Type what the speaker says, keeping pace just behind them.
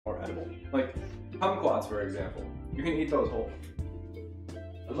edible. Like kumquats, for example. You can eat those whole.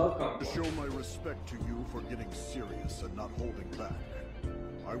 I love kumquats. To show my respect to you for getting serious and not holding back,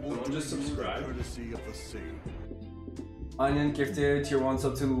 I will do just subscribe. you the courtesy of the sea. Onion gifted tier 1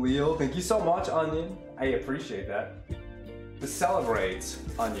 sub to Leo. Thank you so much, Onion. I appreciate that. To celebrate,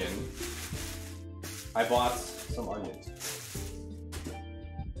 Onion, I bought some onions.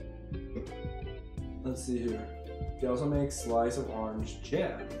 Let's see here. They also make slice of orange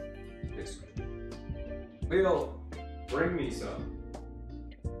jam. Leo, bring me some.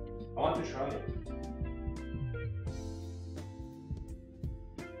 I want to try it.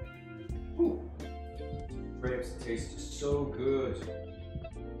 Ooh. Grapes taste so good.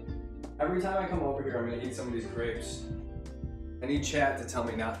 Every time I come over here, I'm gonna eat some of these grapes. I need chat to tell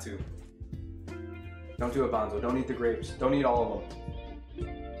me not to. Don't do it, Bonzo. Don't eat the grapes. Don't eat all of them.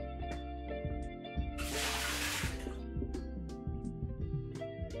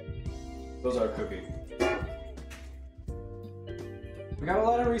 Those are cooking. We got a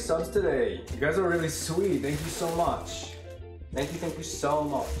lot of resubs today. You guys are really sweet. Thank you so much. Thank you so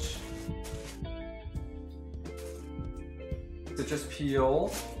much. Citrus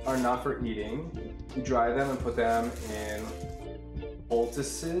peel are not for eating. You dry them and put them in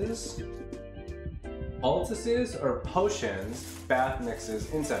poultices. Poultices or potions, bath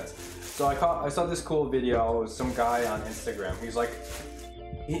mixes, incense. So I saw this cool video, some guy on Instagram. He's like,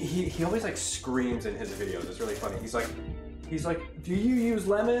 he always like screams in his videos. It's really funny. He's like, do you use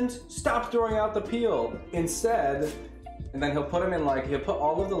lemons? Stop throwing out the peel instead. And then he'll put them in he'll put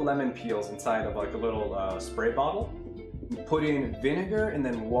all of the lemon peels inside of like a little spray bottle. Put in vinegar and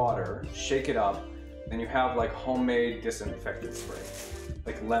then water, shake it up, and you have like homemade disinfectant spray.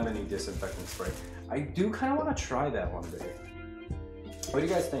 Like lemony disinfectant spray. I do kind of want to try that one day. What do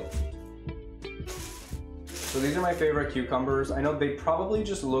you guys think? So these are my favorite cucumbers. I know they probably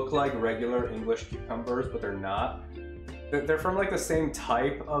just look like regular English cucumbers, but they're not. They're from like the same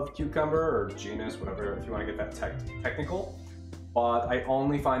type of cucumber or genus, whatever, if you want to get that technical. But I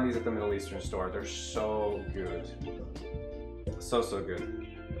only find these at the Middle Eastern store. They're so good. So good.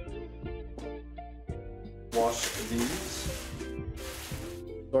 Wash these.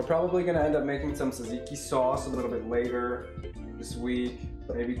 So we're probably gonna end up making some tzatziki sauce a little bit later this week.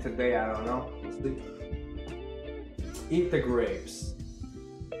 Maybe today, I don't know. We'll see. Eat the grapes.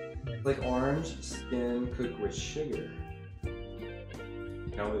 Like orange skin cooked with sugar.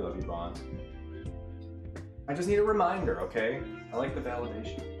 You know we love you, Bond. I just need a reminder, okay? I like the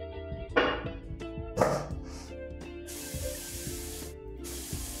validation.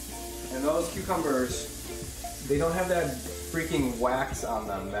 And those cucumbers, they don't have that freaking wax on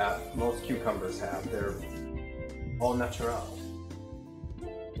them that most cucumbers have. They're all natural.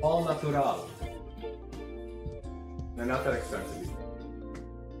 All natural. They're not that expensive.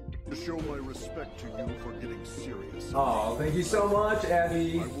 To show my respect to you for getting serious. Oh, thank you so much,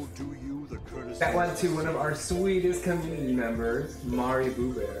 Abby. I will do you the courtesy. That went to one of our sweetest community members, Mari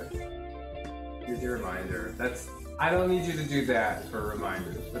Boo Bear. Here's your reminder. I don't need you to do that for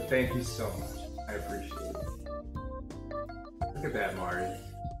reminders, but thank you so much. I appreciate it. Look at that, Mari.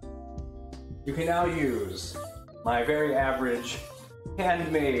 You can now use my very average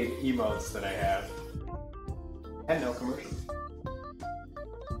handmade emotes that I have. And no commercials.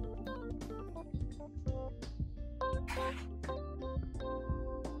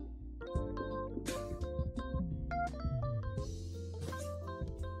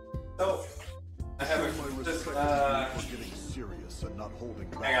 So, I have a just getting serious and not holding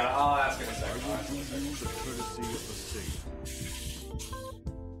back. hang on, I'll ask in a I second. will do you the courtesy of the sea.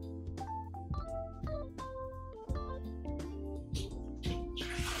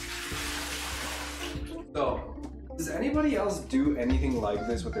 So, does anybody else do anything like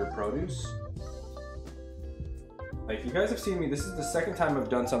this with their produce? Like, you guys have seen me, this is the second time I've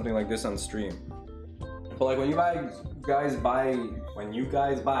done something like this on stream. But like, when you guys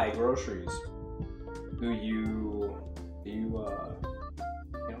buy groceries, do you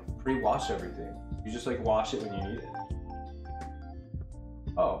pre-wash everything? You just like wash it when you need it.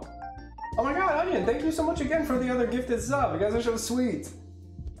 Oh my god, Onion, thank you so much again for the other gifted sub. You guys are so sweet.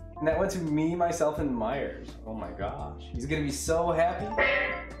 And that went to me, myself, and Myers. Oh my gosh. He's gonna be so happy.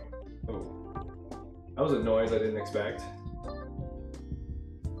 Oh. That was a noise I didn't expect.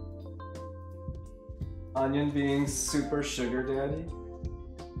 Onion being super sugar daddy.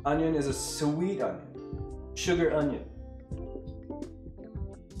 Onion is a sweet onion. Sugar onion.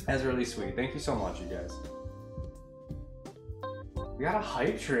 That's really sweet. Thank you so much, you guys. We got a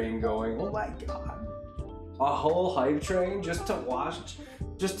hype train going. Oh my god. A whole hype train just to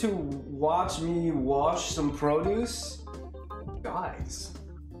watch me wash some produce? Guys,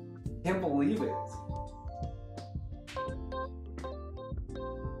 Can't believe it.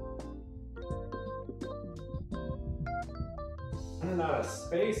 Running out of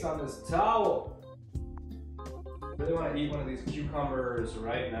space on this towel. I really want to eat one of these cucumbers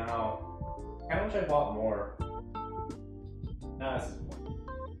right now. I kind of wish I bought more. Nah, this is one.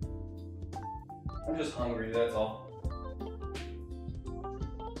 I'm just hungry, that's all.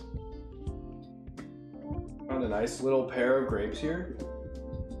 Found a nice little pair of grapes here.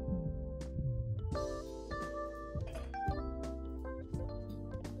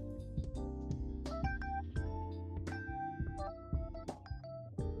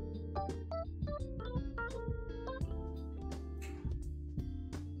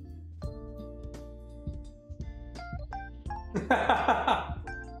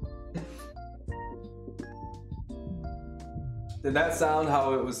 Did that sound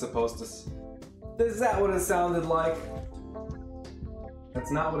how it was supposed to? Is that what it sounded like?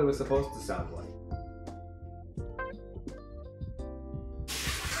 That's not what it was supposed to sound like.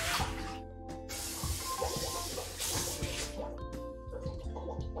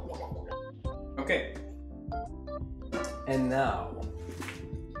 Okay. And now.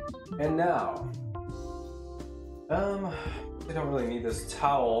 I don't really need this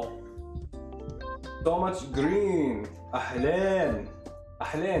towel. So much green. أهلين.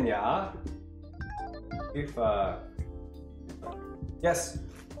 أهلين يا. If yes,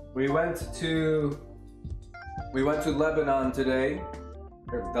 we went to Lebanon today,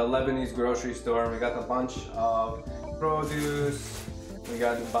 the Lebanese grocery store, and we got a bunch of produce. We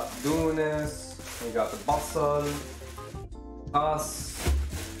got the baqdounis, we got the basal, khas,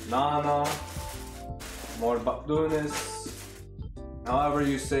 nana, more baqdounis. However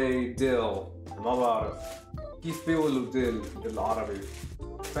you say dill, ما بعرف. كيف بيقولوا dill بالعربي?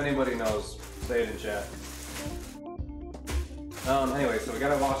 If anybody knows, say it in chat. Anyway, so we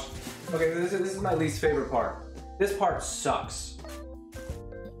gotta wash. Okay, this is my least favorite part. This part sucks.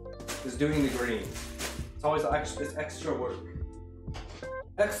 Is doing the green. It's always it's extra work.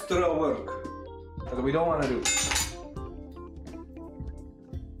 Extra work that we don't want to do.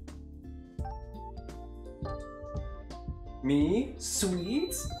 Me?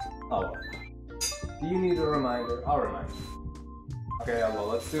 Sweet? Oh. Do you need a reminder? I'll remind you. Okay, well,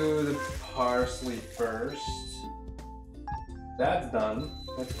 let's do the parsley first. That's done.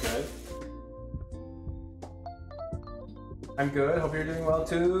 That's good. I'm good. Hope you're doing well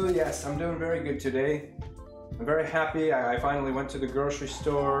too. Yes, I'm doing very good today. I'm very happy. I finally went to the grocery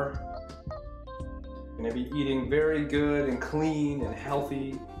store. Gonna be eating very good and clean and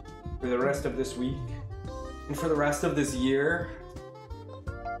healthy for the rest of this week and for the rest of this year.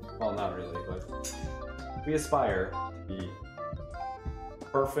 Well, not really, but we aspire to be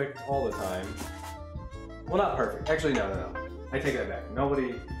perfect all the time. Well, not perfect. Actually, no. I take that back.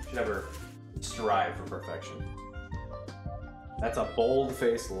 Nobody should ever strive for perfection. That's a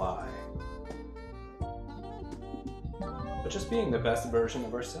bold-faced lie. But just being the best version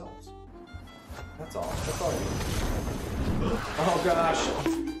of ourselves. That's all. That's all we need. Oh gosh.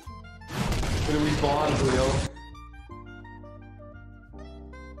 Who do we bond, Leo?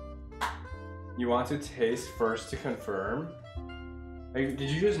 You want to taste first to confirm? Like, did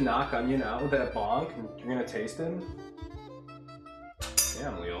you just knock Onion out with that bonk and you're gonna taste him?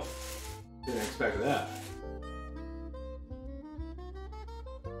 Damn, Leo. Didn't expect that.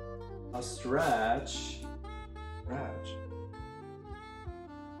 A stretch. Stretch.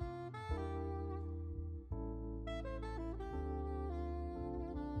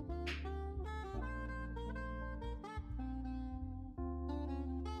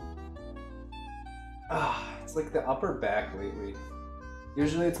 It's like the upper back lately.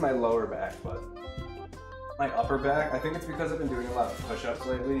 Usually it's my lower back, but my upper back, I think it's because I've been doing a lot of push-ups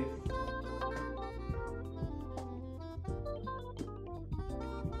lately.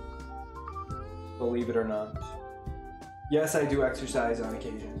 Believe it or not. Yes, I do exercise on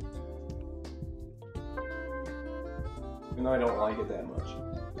occasion. Even though I don't like it that much.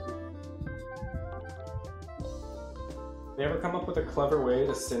 They ever come up with a clever way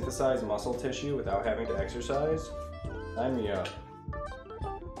to synthesize muscle tissue without having to exercise? Sign me up.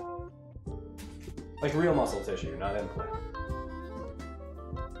 Like real muscle tissue, not implant.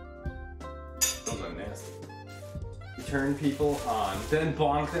 Those are nasty. You turn people on, then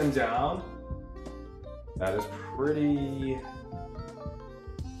bonk them down? That is pretty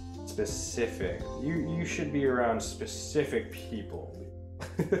specific. You should be around specific people.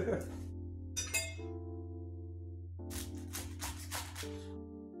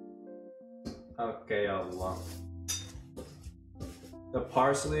 Okay, Allah. The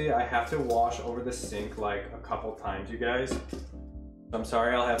parsley, I have to wash over the sink like a couple times, you guys. I'm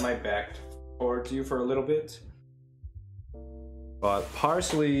sorry I'll have my back towards you for a little bit. But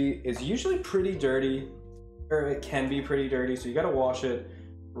parsley is usually pretty dirty, or it can be pretty dirty, so you gotta wash it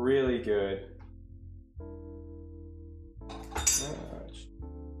really good.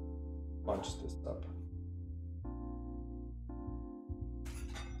 Bunch this up.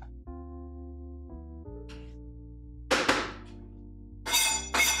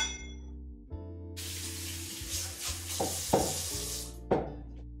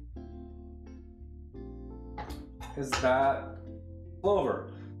 Is that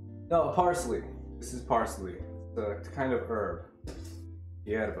clover? No, parsley. This is parsley. It's a kind of herb.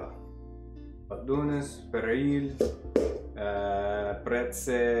 Hierba. Baqdunes, peril,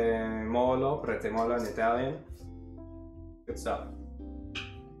 prezzemolo in Italian. Good stuff.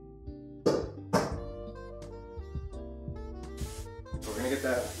 We're gonna get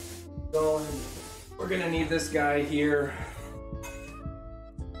that going. We're gonna need this guy here.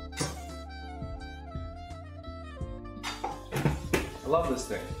 I love this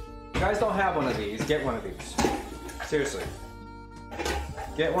thing. If you guys don't have one of these, get one of these. Seriously.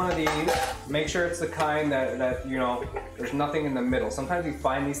 Get one of these. Make sure it's the kind that you know, there's nothing in the middle. Sometimes you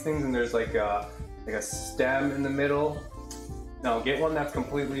find these things and there's like a stem in the middle. No, get one that's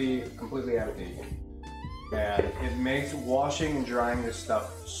completely empty. And it makes washing and drying this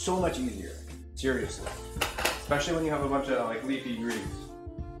stuff so much easier. Seriously. Especially when you have a bunch of like leafy greens.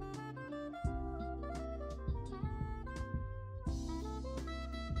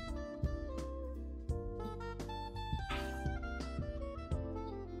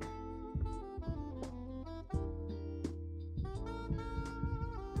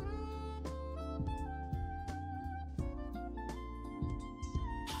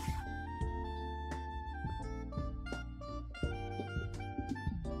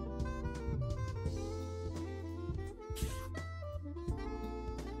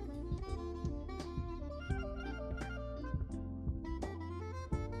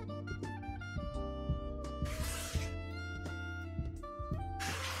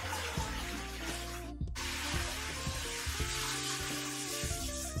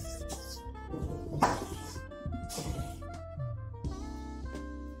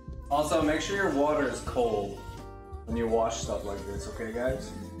 Also, make sure your water is cold when you wash stuff like this, okay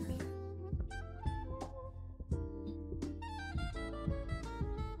guys?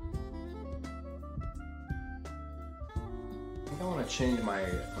 I think I want to change my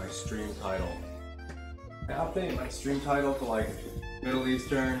stream title. I update my stream title to like Middle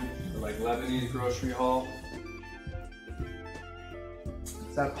Eastern or like Lebanese grocery haul.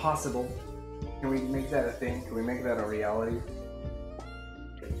 Is that possible? Can we make that a thing? Can we make that a reality?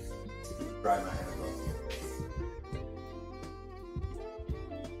 Dry my hands off.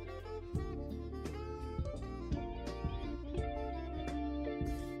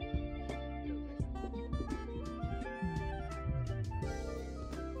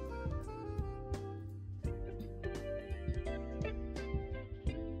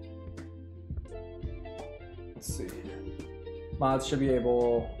 Let's see. Mods should be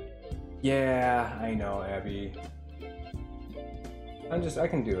able. Yeah, I know, Abby. I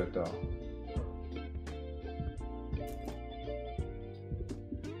can do it though.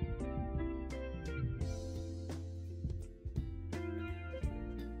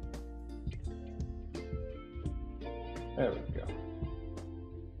 There we go.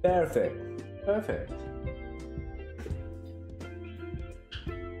 Perfect. Perfect.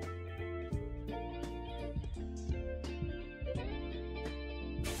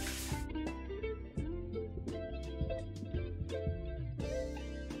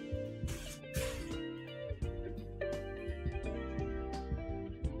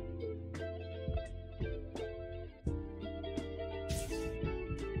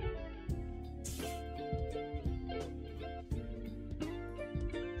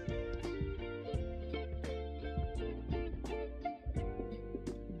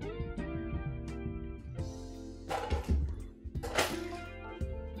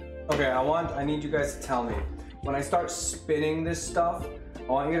 Okay, I need you guys to tell me. When I start spinning this stuff,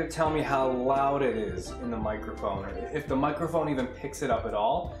 I want you to tell me how loud it is in the microphone, or if the microphone even picks it up at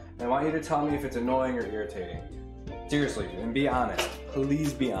all. And I want you to tell me if it's annoying or irritating. Seriously, and be honest.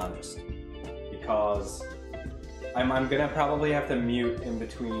 Please be honest. Because I'm gonna probably have to mute in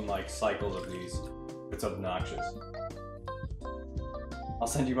between like cycles of these. It's obnoxious. I'll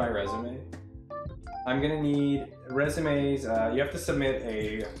send you my resume. I'm gonna need resumes. You have to submit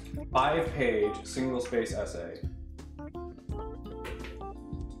a 5-page single-space essay.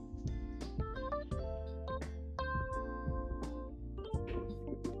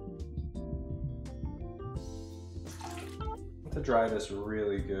 What's a dry this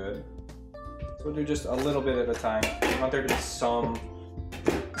really good. So we'll do just a little bit at a time. I want there to be some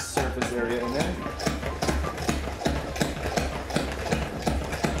surface area in there.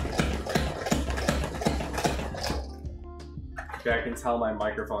 Okay, I can tell my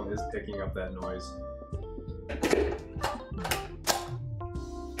microphone is picking up that noise.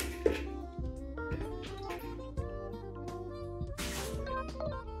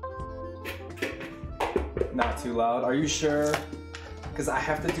 Not too loud. Are you sure? Because I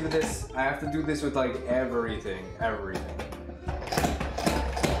have to do this. I have to do this with like everything. Everything.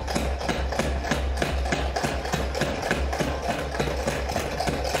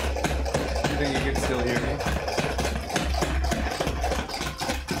 You think you can still hear me?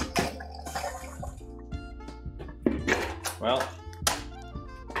 Well,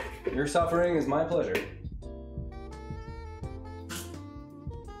 your suffering is my pleasure.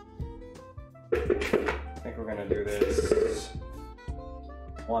 I think we're gonna do this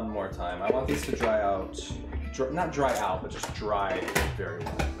one more time. I want these to dry out, not dry out, but just dry very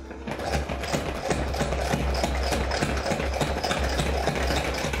well.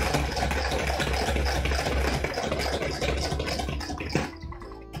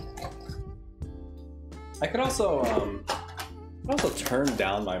 I could also turn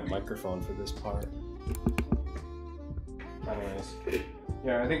down my microphone for this part. Anyways,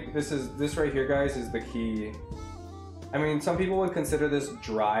 yeah, I think this right here, guys, is the key. I mean, some people would consider this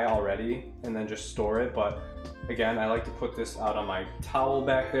dry already and then just store it, but again, I like to put this out on my towel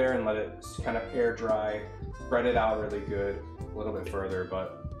back there and let it kind of air dry, spread it out really good, a little bit further.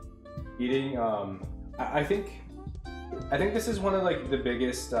 But eating, I think this is one of like the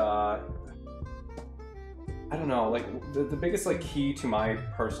biggest. I don't know, like the biggest like key to my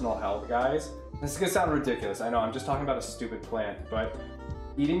personal health, guys. This is gonna sound ridiculous. I know I'm just talking about a stupid plant, but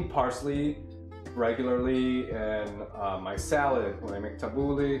eating parsley regularly in my salad, when I make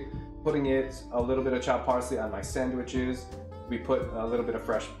tabbouleh, putting a little bit of chopped parsley on my sandwiches. We put a little bit of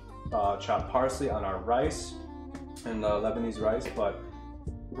fresh chopped parsley on our rice, and Lebanese rice. But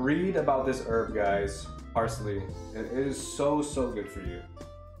read about this herb, guys, parsley. It is so good for you.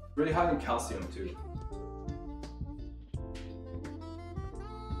 Really high in calcium too.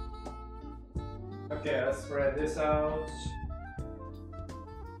 Okay, let's spread this out.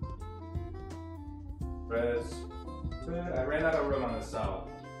 I ran out of room on this towel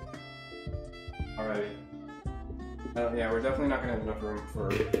already. Yeah, we're definitely not gonna have enough room for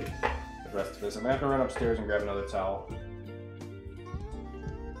the rest of this. I'm gonna have to run upstairs and grab another towel.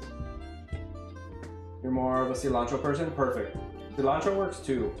 You're more of a cilantro person? Perfect. Cilantro works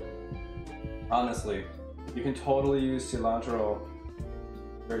too. Honestly, you can totally use cilantro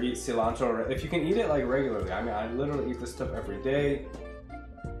or eat cilantro if you can eat it like regularly. I mean, I literally eat this stuff every day.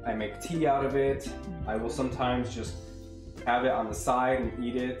 I make tea out of it. I will sometimes just have it on the side and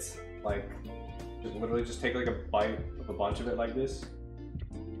eat it, like just literally just take like a bite of a bunch of it like this.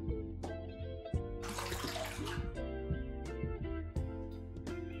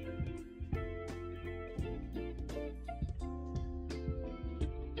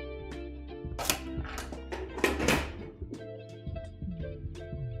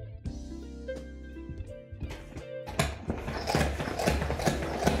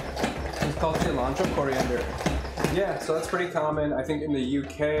 Called cilantro coriander. Yeah, so that's pretty common, I think, in the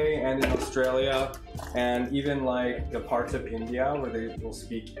UK and in Australia, and even like the parts of India where they will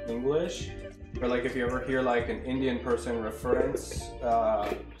speak English. Or like if you ever hear like an Indian person reference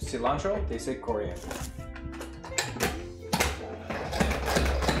cilantro, they say coriander.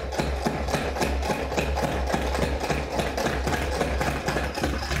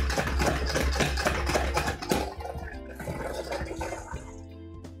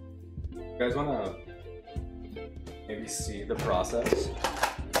 You guys want to maybe see the process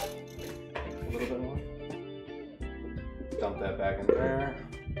a little bit more? Dump that back in there.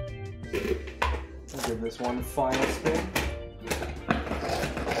 I'll give this one final spin.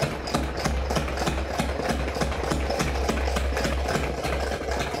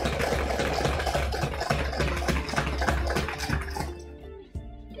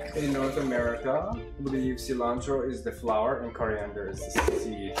 In North America, I believe cilantro is the flower and coriander is the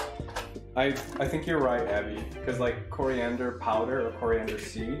seed. I think you're right, Abby, because like coriander powder or coriander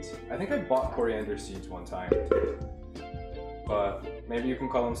seeds, I think I bought coriander seeds one time, but maybe you can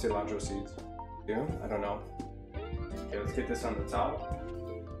call them cilantro seeds too. I don't know. Okay, let's get this on the towel.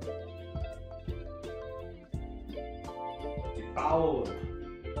 Towel.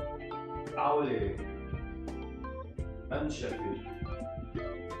 Unshifted.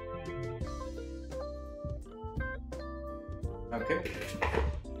 Okay.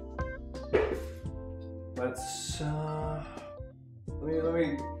 Let's Let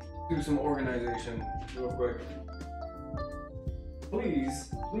me do some organization real quick.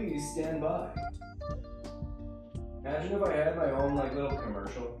 Please stand by. Imagine if I had my own like little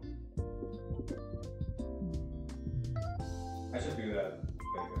commercial. I should do that.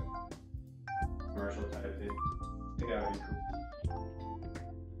 Like a commercial type thing. I think that would be cool.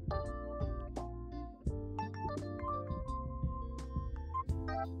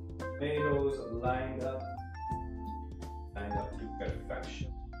 Tomatoes lined up to perfection.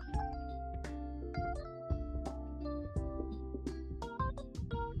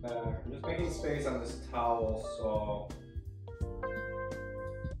 I'm just making space on this towel so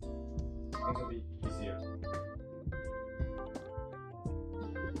things will be easier.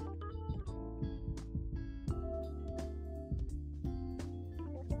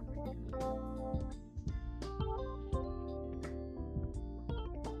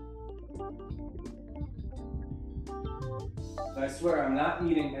 I swear I'm not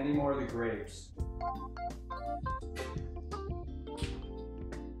eating any more of the grapes.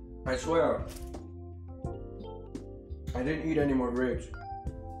 I swear. I didn't eat any more grapes.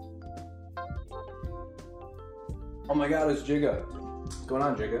 Oh my god, it's Jigga. What's going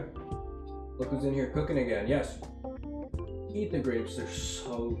on, Jigga? Look who's in here cooking again. Yes. Eat the grapes, they're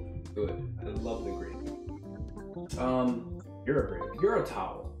so good. I love the grapes. You're a grape. You're a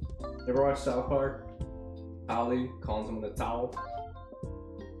towel. You ever watch South Park? Ollie calling someone a towel.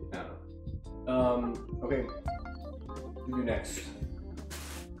 I don't know. Okay. What do we do next?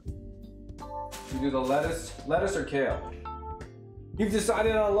 We do the lettuce or kale? You've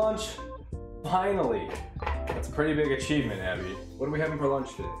decided on lunch? Finally. That's a pretty big achievement, Abby. What are we having for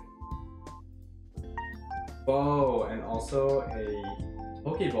lunch today? Oh, and also a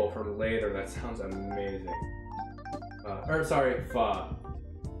poke bowl for later. That sounds amazing. Sorry, pho.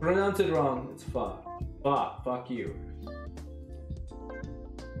 Pronounce it wrong. It's pho. Fuck you.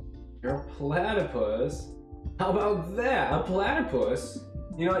 You're a platypus? How about that? A platypus?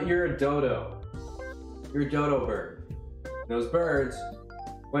 You know what? You're a dodo. You're a dodo bird. Those birds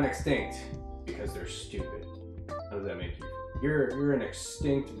went extinct because they're stupid. How does that make you? You're an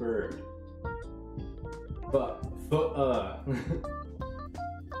extinct bird.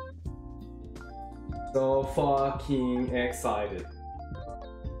 So fucking excited.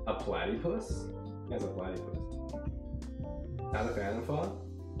 A platypus? As a platypus. Not a fan of pho?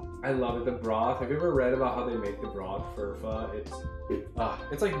 I love it. The broth. Have you ever read about how they make the broth for pho?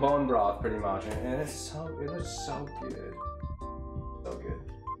 It's like bone broth pretty much, and it looks so good. So good.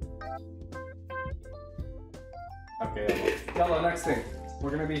 Okay, Yellow, next thing.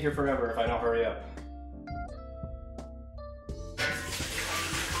 We're gonna be here forever if I don't hurry up.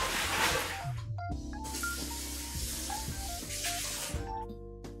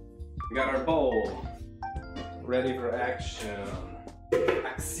 We got our bowl ready for action.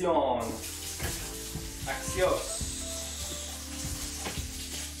 Action. Axios.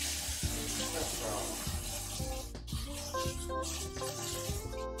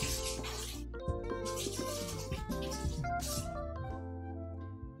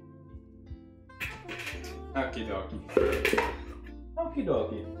 Okie dokie. Okie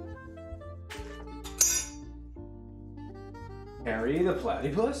dokie. Harry the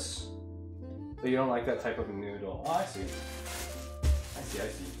platypus? But you don't like that type of noodle. Oh, I see. I see.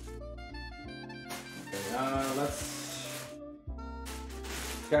 Okay, let's...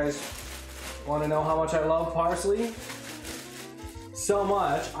 Guys, want to know how much I love parsley? So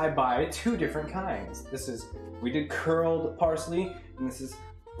much, I buy 2 different kinds. We did curled parsley, and this is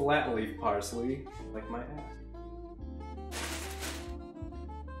flat leaf parsley, like my ass.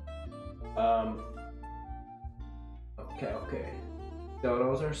 Okay.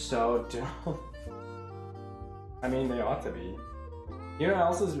 Dodos are so dumb. I mean, they ought to be. You know what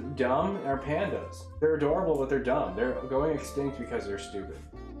else is dumb? Are pandas. They're adorable, but they're dumb. They're going extinct because they're stupid.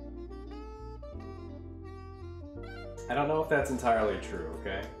 I don't know if that's entirely true,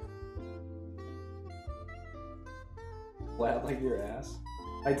 okay? Flat like your ass?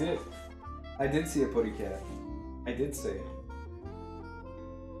 I did see a putty cat. I did say it.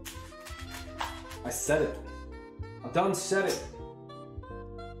 I said it. I done said it.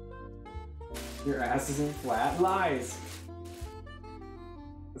 Your ass isn't flat? Lies!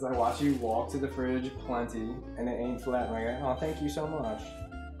 Because I watch you walk to the fridge plenty, and it ain't flat, and I go, oh, thank you so much.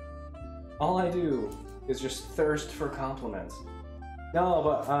 All I do is just thirst for compliments. No,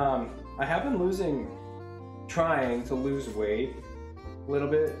 but, I have been trying to lose weight a little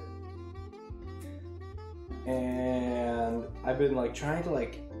bit. And I've been, trying to,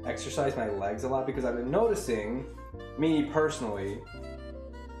 exercise my legs a lot, because I've been noticing, me personally,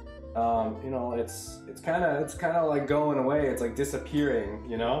 You know, it's kind of like going away. It's like disappearing,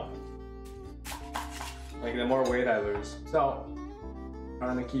 you know? Like the more weight I lose. So,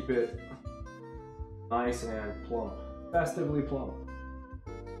 trying to keep it nice and plump. Festively plump.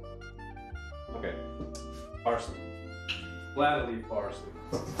 Okay. Parsley. Gladly parsley.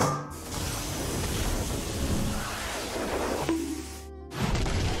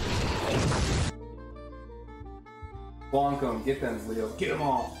 Bonk 'em, get them, Leo. Get them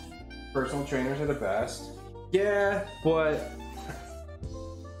all. Personal trainers are the best. Yeah, but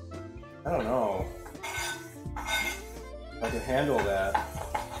I don't know. I can handle that.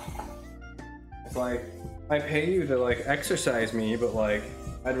 It's like I pay you to like exercise me, but like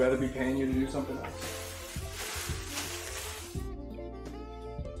I'd rather be paying you to do something else.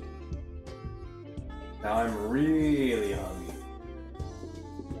 Now I'm really hungry.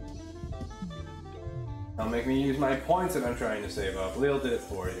 Don't make me use my points that I'm trying to save up. Lil did it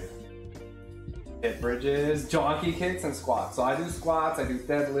for you. Hip bridges, donkey kicks, and squats. So I do squats, I do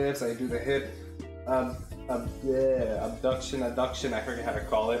deadlifts, I do the hip abduction, I forget how to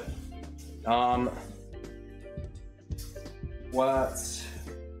call it. What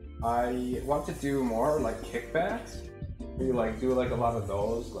I want to do more like kickbacks. You like do like a lot of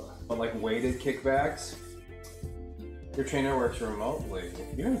those, but like weighted kickbacks. Your trainer works remotely.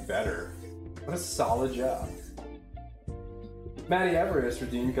 Even better. What a solid job. Maddie Everest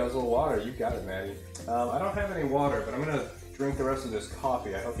redeemed Guzzle Water. You got it, Maddie. I don't have any water, but I'm gonna drink the rest of this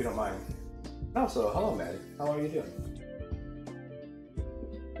coffee. I hope you don't mind. Also, hello, Maddie. How are you doing?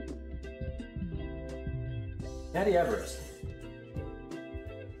 Maddie Everest.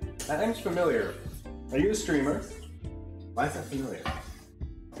 That name's familiar. Are you a streamer? Why is that familiar?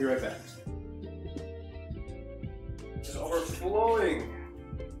 I'll be right back. It's overflowing.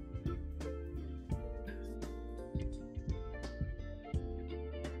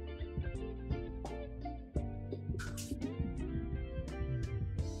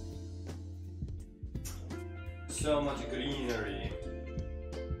 So much greenery.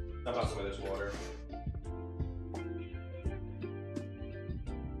 How about some of this water?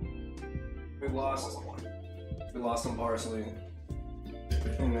 We lost some parsley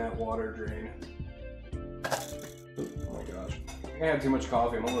in that water drain. Oh my gosh. I had too much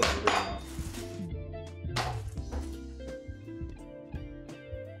coffee. I'm a little bit now.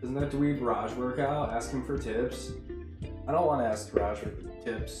 Doesn't that dweeb Raj work out? Ask him for tips. I don't want to ask Raj for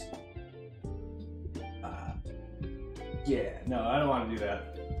tips. Yeah, no, I don't want to do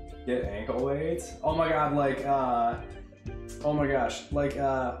that. Get ankle weights? Oh my god, like, oh my gosh, like,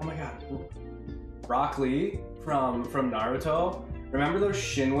 oh my god. Rock Lee from Naruto. Remember those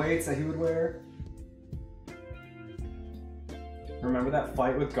shin weights that he would wear? Remember that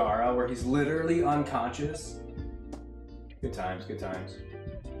fight with Gaara where he's literally unconscious? Good times, good times.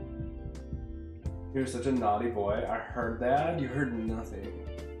 You're such a naughty boy. I heard that. You heard nothing.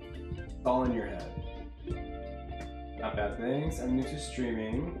 It's all in your head. Not bad things. I'm new to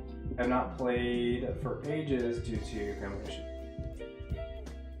streaming. I've not played for ages due to family issues.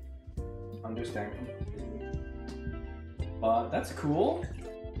 Understand completely. That's cool.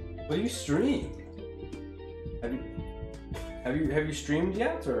 What do you stream? Have you streamed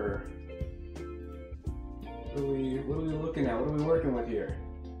yet, or what are we looking at? What are we working with here?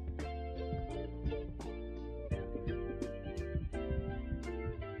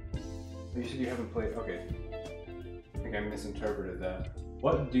 You said you haven't played. Okay. I think I misinterpreted that.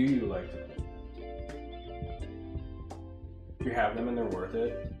 What do you like to play? You have them and they're worth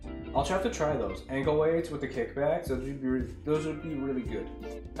it. I'll try to try those. Ankle weights with the kickbacks, those would be really good.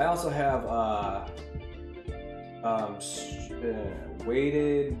 I also have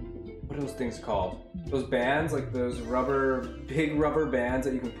weighted, what are those things called? Those bands, like those big rubber bands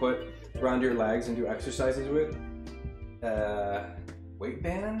that you can put around your legs and do exercises with. Weight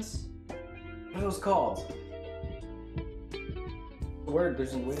bands? What are those called? Word,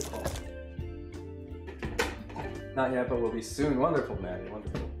 there's a way to call it. Not yet, but will be soon. Wonderful, Maddie,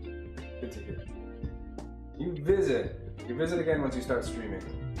 wonderful. Good to hear. You visit again once you start streaming.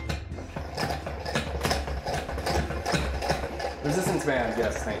 Resistance band,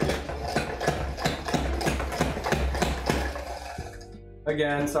 yes, thank you.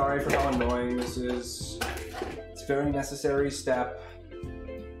 Again, sorry for how annoying this is. It's a very necessary step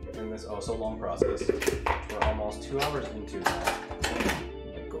in this oh so long process. We're almost 2 hours into now.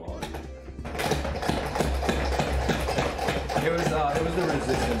 It was the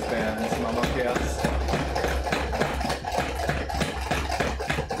Resistance band, it's Mama Chaos.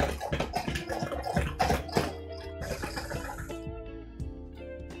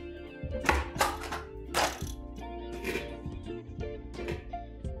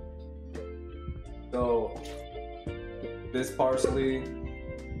 parsley.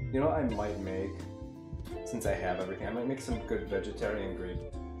 You know what I might make, since I have everything, I might make some good vegetarian gravy.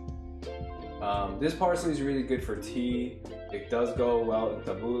 This parsley is really good for tea. It does go well in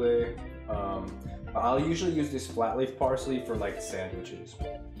tabbouleh. I'll usually use this flat leaf parsley for like sandwiches.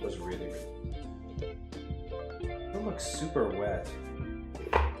 It was really good. It looks super wet.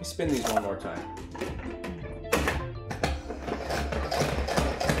 Let me spin these one more time.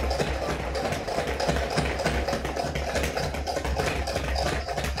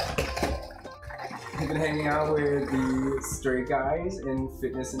 I've been hanging out with the straight guys in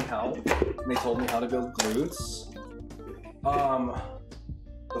fitness and health, and they told me how to build glutes.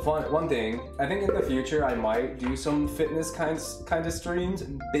 One thing, I think in the future I might do some fitness kind of streams,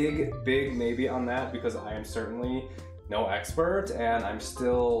 big maybe on that, because I am certainly no expert and I'm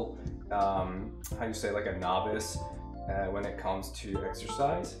still, how you say, like a novice when it comes to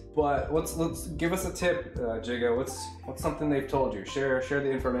exercise. But let's give us a tip, Jiga. What's something they've told you? Share the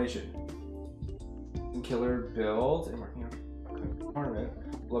information. Killer build and working on a tournament.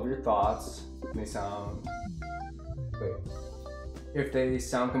 Love your thoughts. They sound. Wait. If they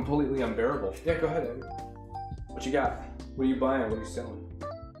sound completely unbearable. Yeah, go ahead, Eddie. What you got? What are you buying? What are you selling?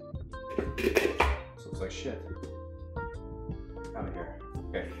 This looks like shit. Out of here.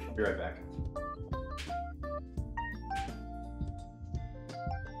 Okay, be right back.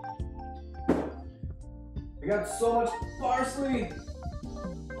 We got so much parsley!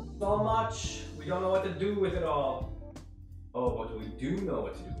 So much! We don't know what to do with it all. Oh, but we do know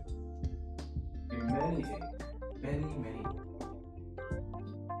what to do with it. Many things. Many.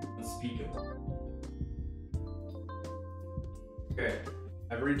 Unspeakable. Okay,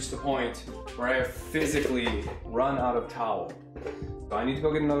 I've reached the point where I have physically run out of towel. So I need to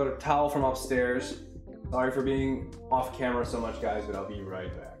go get another towel from upstairs. Sorry for being off camera so much, guys, but I'll be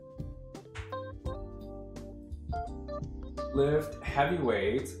right back. Lift heavy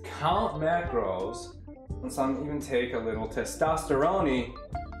weights, count macros, and some even take a little testosterone.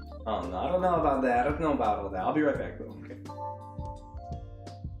 Oh no, I don't know about that. I don't know about all that. I'll be right back though. Okay.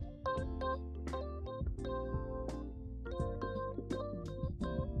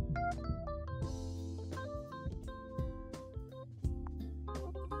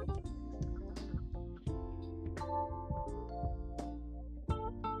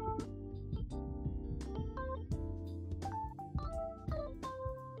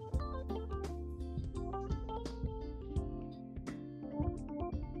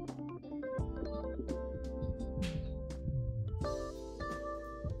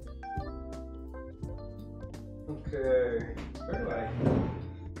 Okay, where do I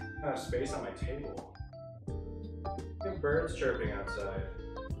have space on my table? I have birds chirping outside.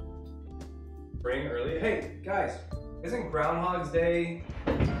 Spring early. Hey, guys, isn't Groundhog's Day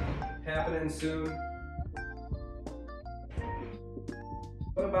happening soon?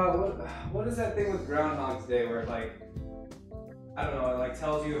 What about, what is that thing with Groundhog's Day where it like, I don't know, it like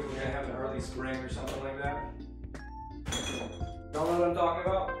tells you if we're gonna have an early spring or something like that? Don't know what I'm talking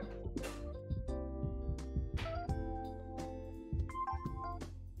about?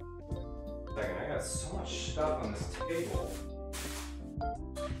 I got so much stuff on this table. I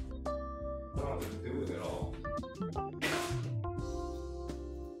don't know what to do with it all.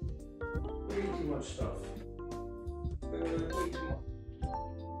 Way too much stuff. Way too much.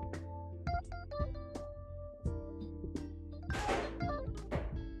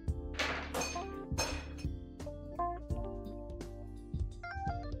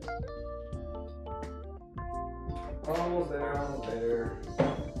 Almost there.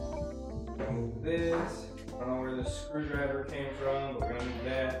 Move this. I don't know where the screwdriver came from, but we're gonna move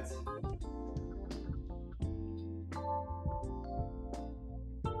that.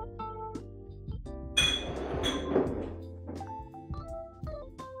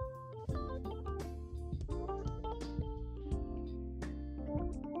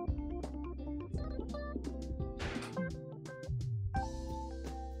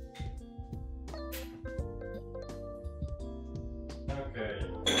 Okay.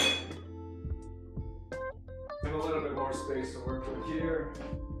 A little bit more space to work with here.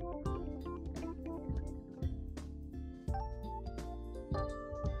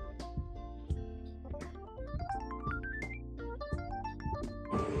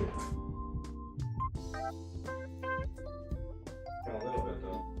 And a little bit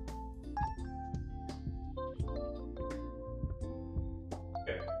though.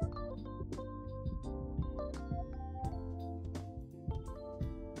 Okay.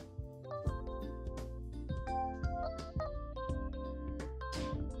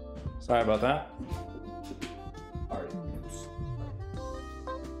 Sorry about that. Alright.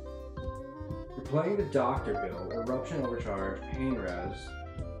 Your playing the doctor build, eruption overcharge, pain res,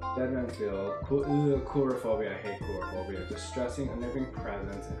 deadman's build, coulrophobia, I hate coulrophobia, distressing, unnerving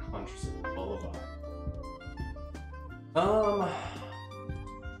presence, and huntress lullaby.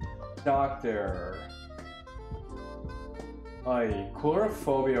 Doctor.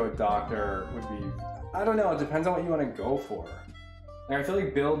 Coulrophobia with Doctor would be, I don't know, it depends on what you want to go for. Like, I feel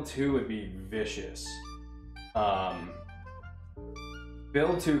like build 2 would be vicious.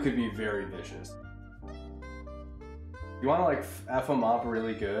 Build 2 could be very vicious. You want to like F them up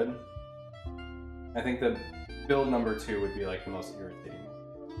really good, I think the build number 2 would be like the most irritating.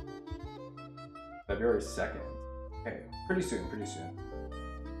 February 2nd. Okay, pretty soon, pretty soon.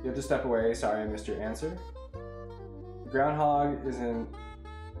 You have to step away, sorry I missed your answer. Groundhog is an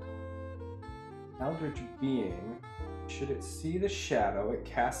eldritch being. Should it see the shadow it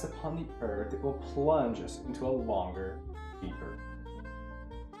casts upon the earth, it will plunge us into a longer, deeper.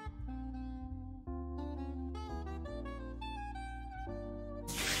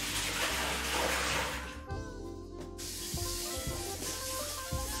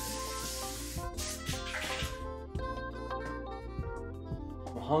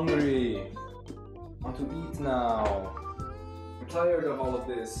 I'm hungry. I want to eat now. I'm tired of all of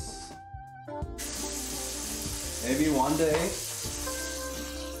this. Maybe one day.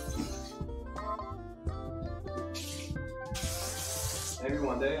 Maybe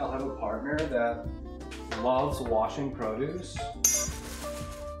one day I'll have a partner that loves washing produce.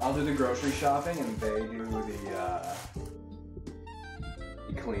 I'll do the grocery shopping and they do the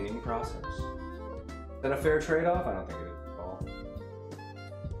cleaning process. Is that a fair trade-off? I don't think it is at all.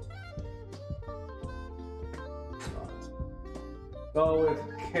 It's not. So with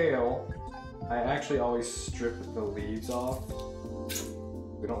kale, I actually always strip the leaves off.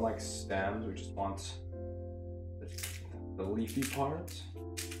 We don't like stems, we just want the leafy part.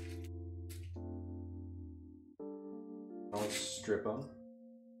 Always strip them.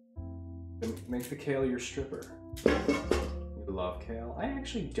 Make the kale your stripper. You love kale? I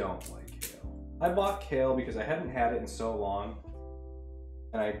actually don't like kale. I bought kale because I hadn't had it in so long.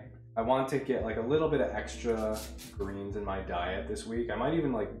 And I want to get like a little bit of extra greens in my diet this week. I might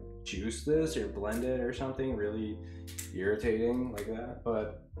even like juice this or blend it or something really irritating like that,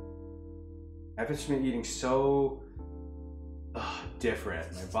 but I've just been eating so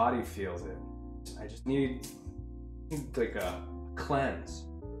different. My body feels it. I just need like a cleanse.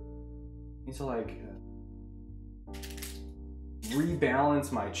 I need to like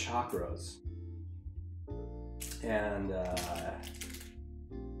rebalance my chakras and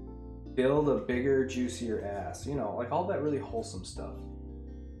build a bigger, juicier ass. You know, like all that really wholesome stuff.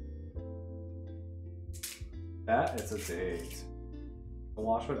 That it's a date.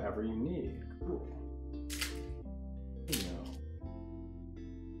 Wash whatever you need. Cool. You know.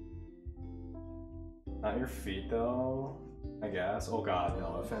 Not your feet though, I guess. Oh god,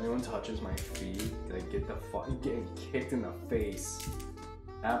 no. If anyone touches my feet, they get the getting kicked in the face.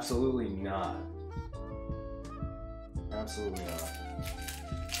 Absolutely not. Absolutely not.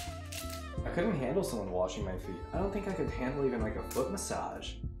 I couldn't handle someone washing my feet. I don't think I could handle even like a foot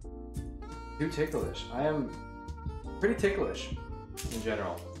massage. Too ticklish. I am pretty ticklish in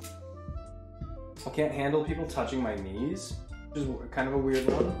general. I can't handle people touching my knees, which is kind of a weird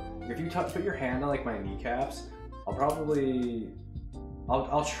one. If you put your hand on like my kneecaps, I'll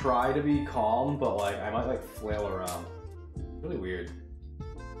try to be calm, but like I might like flail around. It's really weird.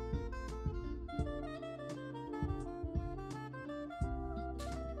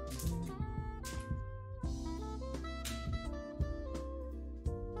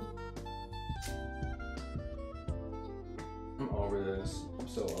 I'm over this. I'm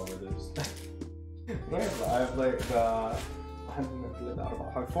so over this. I have like I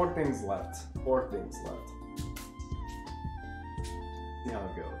have 4 things left. 4 things left. See how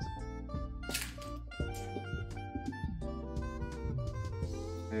it goes.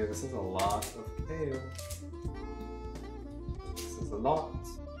 Hey, this is a lot of kale. This is a lot.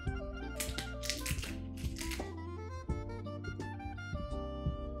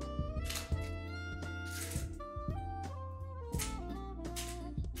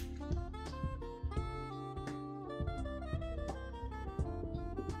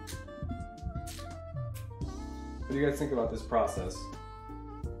 What do you guys think about this process?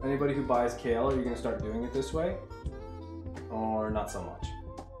 Anybody who buys kale, are you going to start doing it this way? Or not so much?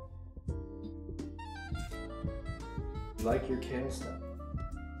 You like your kale stuff?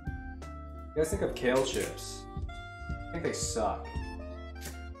 You guys think of kale chips? I think they suck,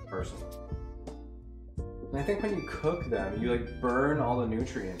 personally. And I think when you cook them, you like burn all the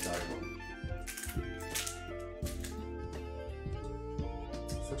nutrients out of them.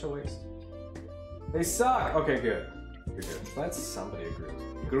 Such a waste. They suck! Okay, good. Good, good. Glad somebody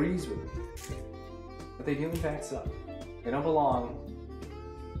agrees with me. But they do in fact suck. They don't belong.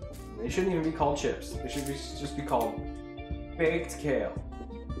 They shouldn't even be called chips. They should just be called baked kale.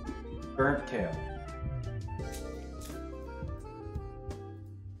 Burnt kale.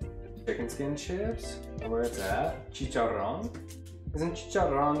 Chicken skin chips? Where it's at? Chicharron? Isn't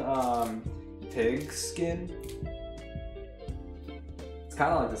chicharron pig skin? It's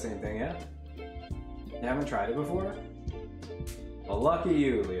kind of like the same thing, yeah? You haven't tried it before? Well, lucky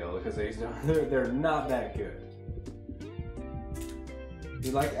you, Leo, because they're not that good.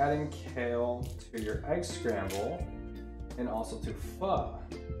 You like adding kale to your egg scramble and also to pho.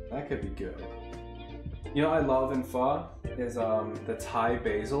 That could be good. You know what I love in pho is the Thai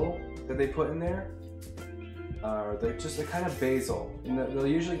basil that they put in there. They're just a kind of basil. And they'll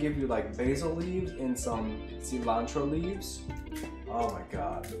usually give you like basil leaves and some cilantro leaves. Oh my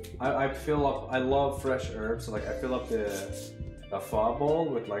god. I love fresh herbs, so like I fill up the pho bowl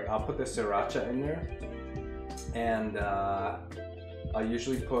with like, I'll put the sriracha in there. And I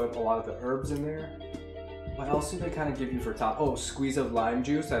usually put a lot of the herbs in there. What else do they kind of give you for top? Oh, squeeze of lime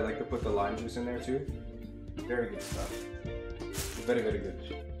juice. I like to put the lime juice in there too. Very good stuff. Very, very good.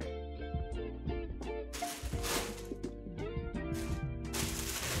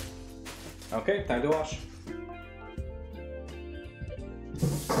 Okay, time to wash.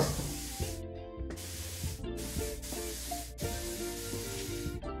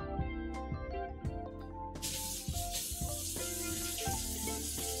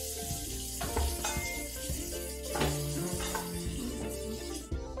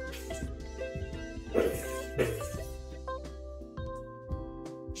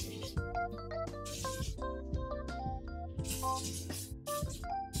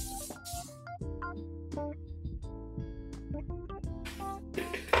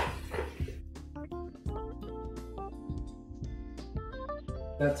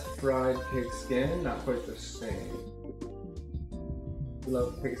 That's fried pig skin, not quite the same. You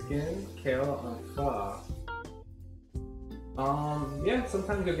love pig skin, kale on pho. Yeah,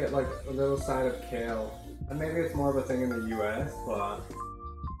 sometimes you'll get like a little side of kale. And maybe it's more of a thing in the US, but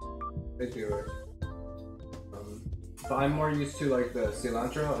they do it. But I'm more used to like the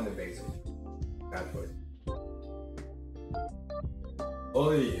cilantro and the basil. That's what.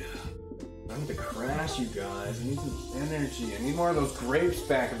 Oi! I need to crash, you guys. I need some energy. I need more of those grapes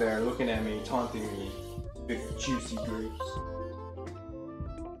back there looking at me, taunting me. Big juicy grapes.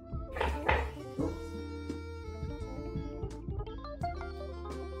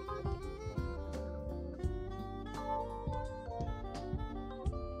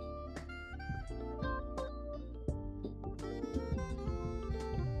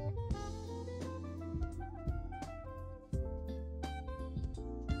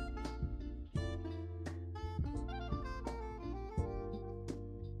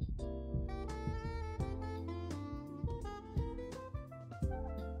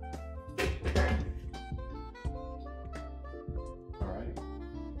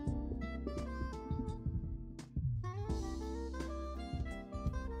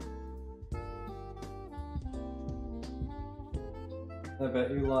 I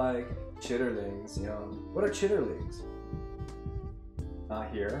bet you like chitterlings, you know. What are chitterlings? Not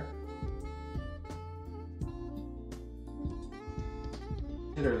here.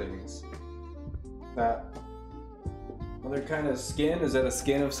 Chitterlings. That other kind of skin? Is that a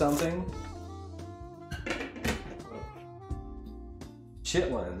skin of something?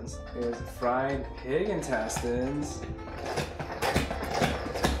 Chitlins is fried pig intestines.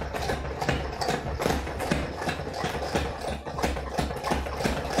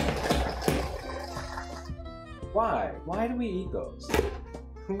 Why? Why do we eat those?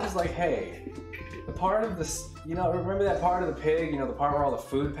 Who's like, hey, the part of this, you know, remember that part of the pig, you know, the part where all the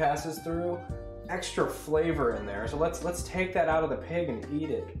food passes through? Extra flavor in there, so let's take that out of the pig and eat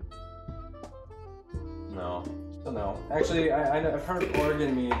it. No, still no. Actually, I've heard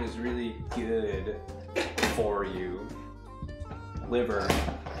organ meat is really good for you. Liver.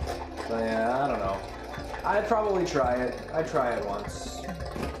 So yeah, I don't know. I'd probably try it. I'd try it once.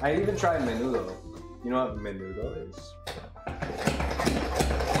 I even tried menudo. You know what menudo is?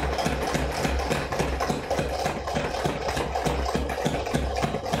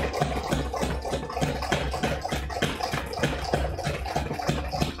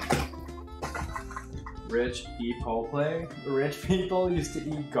 Rich people used to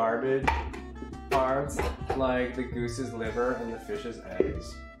eat garbage parts like the goose's liver and the fish's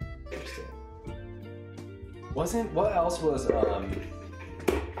eggs. Interesting. What else was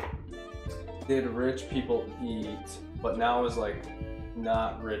did rich people eat, but now is like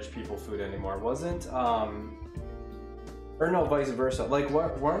not rich people food anymore. Wasn't or no, vice versa. Like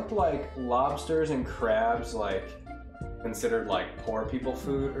weren't like lobsters and crabs like considered like poor people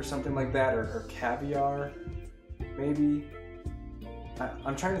food or something like that, or caviar maybe?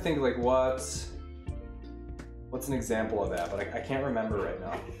 I'm trying to think like what's an example of that, but I can't remember right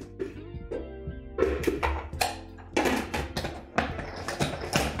now.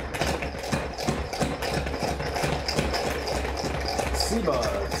 Sea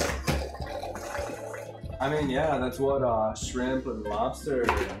bugs. I mean, yeah, that's what shrimp and lobster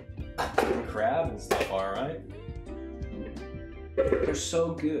and crab and stuff are, right? They're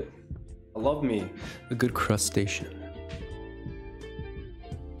so good. I love me a good crustacean.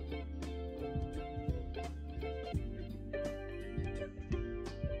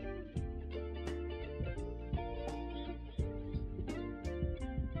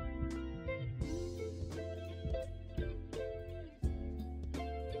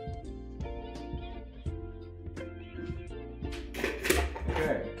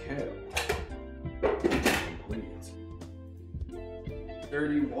 Okay, kale. Complete.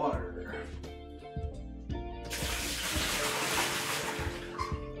 Dirty water.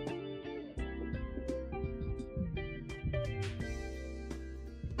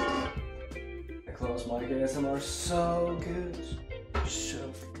 The close mic ASMR so good.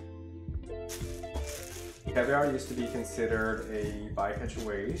 So good. Caviar used to be considered a bycatch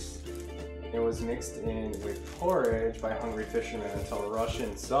waste. It was mixed in with porridge by hungry fishermen until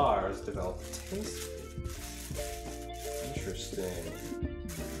Russian Tsars developed a taste. Interesting.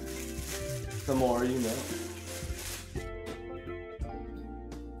 The more you know.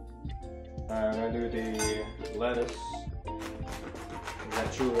 Alright, I'm gonna do the lettuce,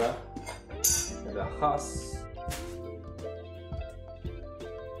 lechuga, and the husk.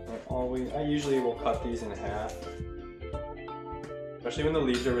 I usually will cut these in half. Especially when the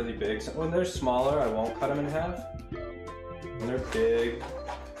leaves are really big. So when they're smaller, I won't cut them in half. When they're big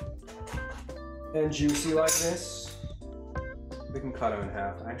and juicy like this, we can cut them in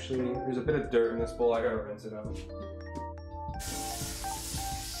half. Actually, there's a bit of dirt in this bowl. I gotta rinse it out.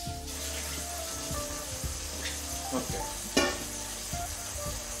 Okay.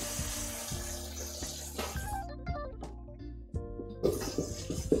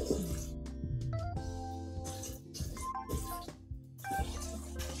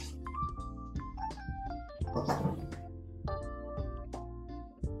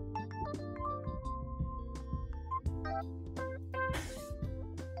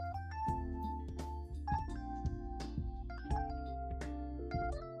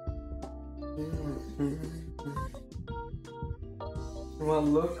 Well,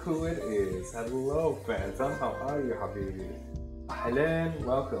 look who it is. Hello, Phantom. How are you, Habibi? Ahlan,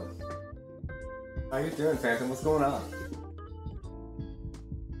 welcome. How you doing, Phantom? What's going on?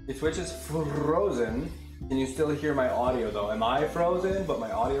 Your Twitch is frozen. Can you still hear my audio, though? Am I frozen, but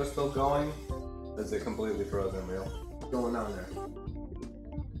my audio is still going? Or is it completely frozen, real? What's going on there?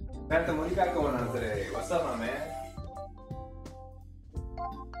 Phantom, what do you got going on today? What's up, my man?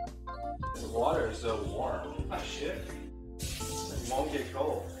 This water is so warm. Ah, shit. It won't get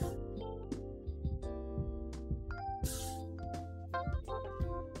cold.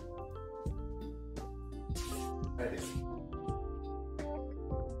 Ready.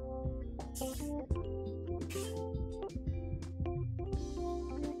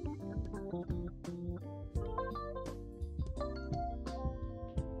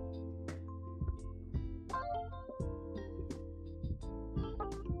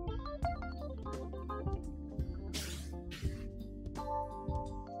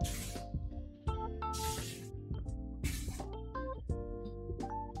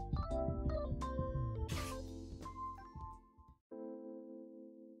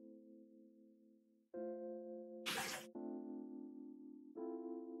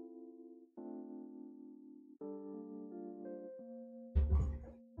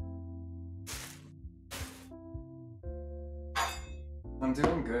 I'm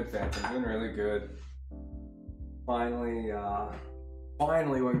doing good, Phantom. I'm doing really good. Finally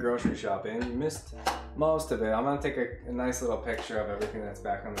went grocery shopping. You missed most of it. I'm gonna take a nice little picture of everything that's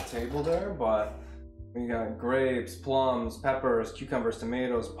back on the table there, but we got grapes, plums, peppers, cucumbers,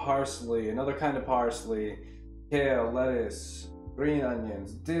 tomatoes, parsley, another kind of parsley, kale, lettuce, green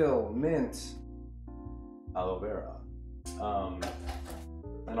onions, dill, mint, aloe vera,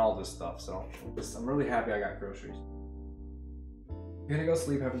 and all this stuff. So I'm really happy I got groceries. You're gonna go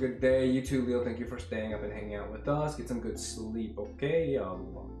sleep, have a good day. You too, Leo, thank you for staying up and hanging out with us. Get some good sleep, okay?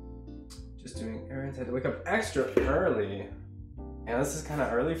 Just doing errands, had to wake up extra early. Yeah, this is kind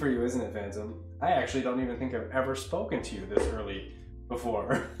of early for you, isn't it, Phantom? I actually don't even think I've ever spoken to you this early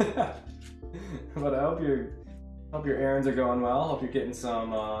before. But I hope your errands are going well. Hope you're getting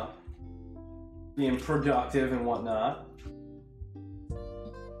some being productive and whatnot.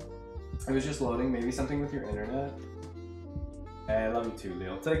 It was just loading, maybe something with your internet. Hey, I love you too,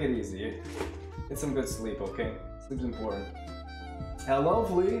 Leo. Take it easy. Get some good sleep, okay? Sleep's important. Hello,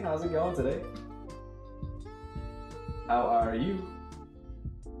 Flea. How's it going today? How are you?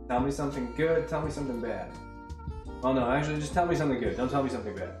 Tell me something good, tell me something bad. Oh no, actually just tell me something good, don't tell me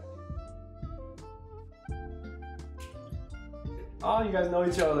something bad. Oh, you guys know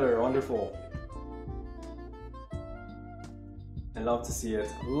each other, wonderful. I love to see it.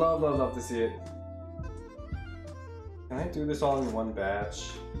 Love, love, love to see it. Can I do this all in one batch?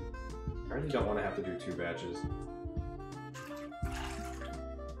 I really don't want to have to do 2 batches.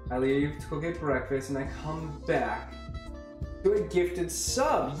 I leave to go get breakfast and I come back to a gifted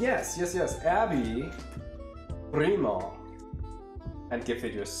sub. Yes, yes, yes. Abby Primo had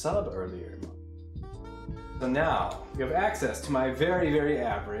gifted you a sub earlier. So now you have access to my very, very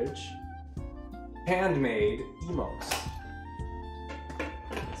average handmade emotes.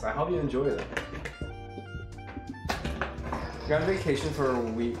 So I hope you enjoy them. You're on vacation for a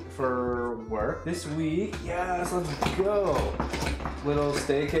week for work this week. Yes, let's go. Little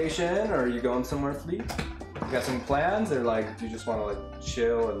staycation, or are you going somewhere, Flea? You got some plans, or like do you just want to like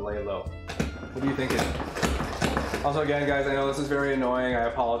chill and lay low? What are you thinking? Also, again, guys, I know this is very annoying. I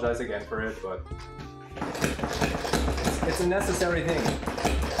apologize again for it, but it's a necessary thing.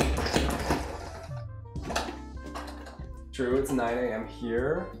 True, it's 9 AM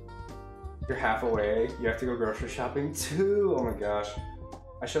here. You're half away. You have to go grocery shopping too. Oh my gosh.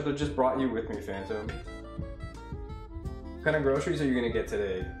 I should have just brought you with me, Phantom. What kind of groceries are you gonna get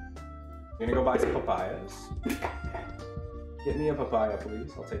today? You're gonna go buy some papayas? Get me a papaya,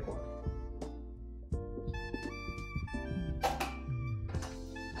 please. I'll take one.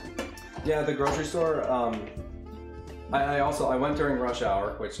 Yeah, the grocery store, I went during rush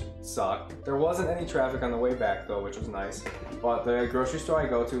hour, which sucked. There wasn't any traffic on the way back though, which was nice. But the grocery store I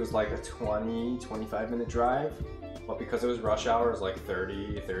go to is like a 20-25 minute drive. But because it was rush hour, it was like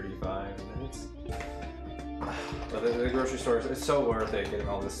 30-35 minutes. But the grocery store, it's so worth it getting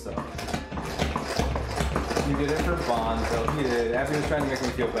all this stuff. You did it for Bond, though. He did. Abby was trying to make me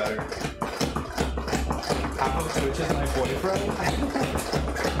feel better. Half of Twitch is my boyfriend.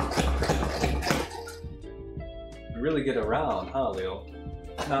 You really get around, huh, Leo?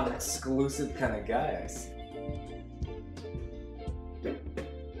 Not an exclusive kind of guy, I see. Okay,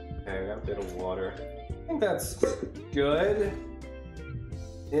 we got a bit of water. I think that's good.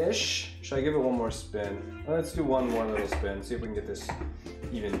 Ish. Should I give it one more spin? Let's do one more little spin, see if we can get this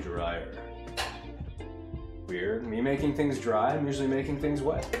even drier. Weird. Me making things dry, I'm usually making things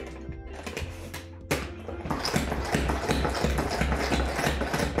wet.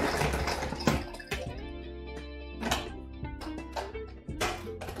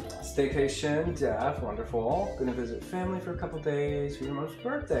 Staycation, Daph, wonderful. Gonna visit family for a couple days for your mom's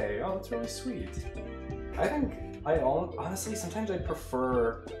birthday. Oh, that's really sweet. I think honestly, sometimes I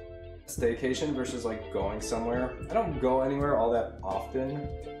prefer staycation versus like going somewhere. I don't go anywhere all that often,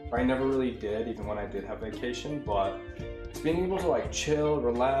 or I never really did, even when I did have vacation, but just being able to like chill,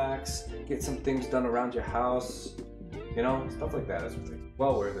 relax, get some things done around your house, you know, stuff like that is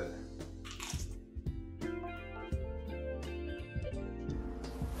well worth it.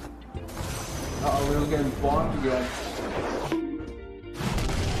 Uh-oh, we're getting bonked again.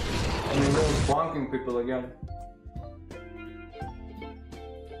 I mean, we're bonking people again.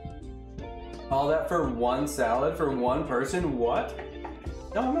 All that for one salad for one person? What?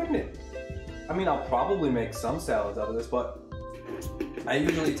 No, I'm not gonna. I mean, I'll probably make some salads out of this, but I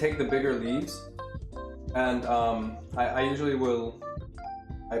usually take the bigger leaves, and I usually will.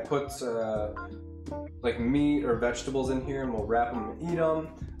 I put like meat or vegetables in here, and we'll wrap them and eat them.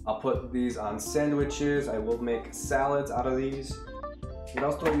 I'll put these on sandwiches. I will make salads out of these. What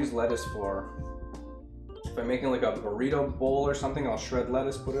else do I use lettuce for? If I'm making like a burrito bowl or something, I'll shred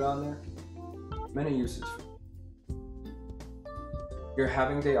lettuce, put it on there. Many uses. You're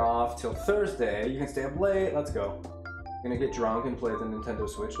having day off till Thursday. You can stay up late. Let's go. Gonna get drunk and play the Nintendo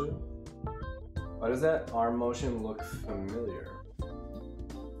Switch with it. Why does that arm motion look familiar?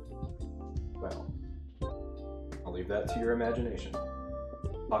 Well, I'll leave that to your imagination.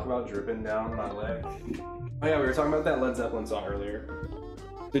 Talk about dripping down my leg. Oh yeah, we were talking about that Led Zeppelin song earlier.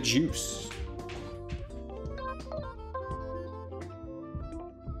 The Juice.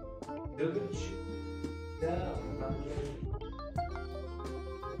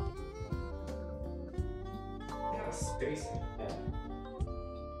 Space. Yeah.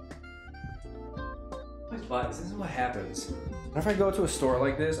 But this is what happens Whenever I go to a store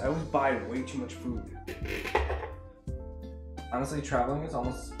like this, I always buy way too much food. Honestly, traveling is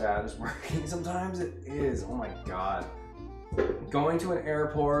almost as bad as working. Sometimes it is. Oh my god. Going to an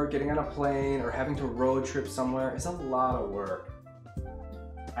airport, getting on a plane, or having to road trip somewhere is a lot of work.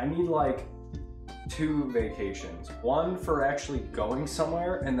 I need like 2 vacations. One for actually going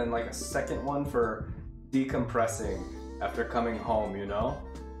somewhere, and then like a second one for decompressing after coming home, you know?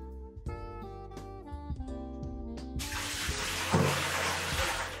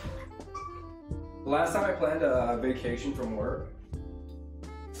 The last time I planned a vacation from work,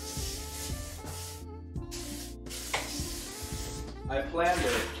 I planned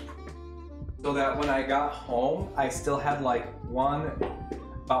it so that when I got home, I still had like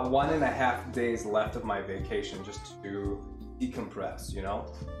about 1.5 days left of my vacation just to decompress, you know?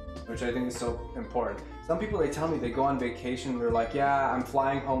 Which I think is so important. Some people, they tell me they go on vacation, they're like, yeah, I'm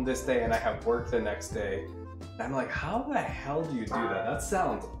flying home this day and I have work the next day. And I'm like, how the hell do you do that? That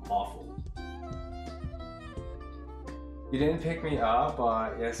sounds awful. You didn't pick me up,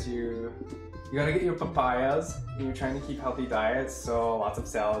 yes, you gotta get your papayas. You're trying to keep healthy diets, so lots of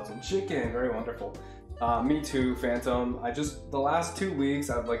salads and chicken, very wonderful. Me too, Phantom. The last 2 weeks,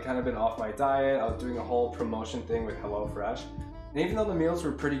 I've like kind of been off my diet. I was doing a whole promotion thing with HelloFresh. And even though the meals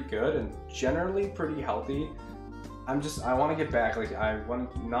were pretty good and generally pretty healthy, I want to get back. Like, I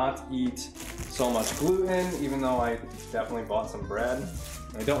want to not eat so much gluten, even though I definitely bought some bread.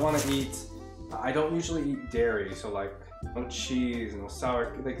 I don't usually eat dairy, so like no cheese, no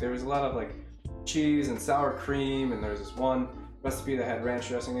sour, like there was a lot of like cheese and sour cream, and there's this one recipe that had ranch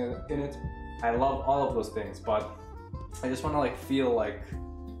dressing in it. I love all of those things, but I just want to like feel like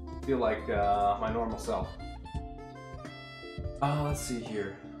my normal self. Let's see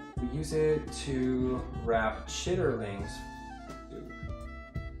here. We use it to wrap chitterlings.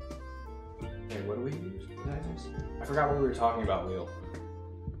 Okay, what do we use? I forgot what we were talking about, Leo.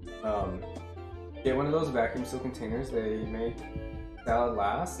 Get one of those vacuum seal containers. They make salad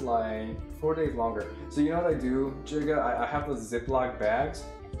last like 4 days longer. So you know what I do, Jigga? I have those Ziploc bags,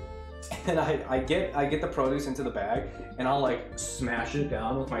 and I get the produce into the bag, and I'll like smash it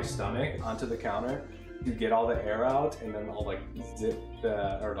down with my stomach onto the counter to get all the air out, and then I'll like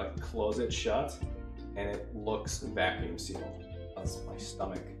or like close it shut, and it looks vacuum sealed. That's my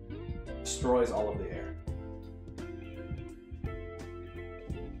stomach destroys all of the air.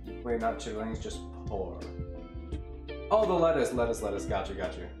 Wait, not chitterlings, just pour. Oh, the lettuce. Got you.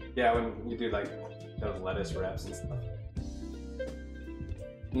 Yeah, when you do like those lettuce wraps and stuff.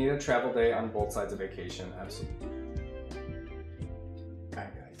 You need a travel day on both sides of vacation, absolutely.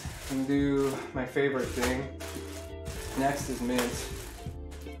 Alright guys, I'm gonna do my favorite thing. Next is mint.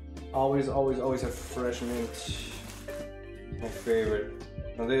 Always have fresh mint. My favorite.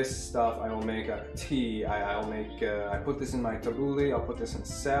 Now this stuff I will make a tea. I put this in my tabbouleh. I'll put this in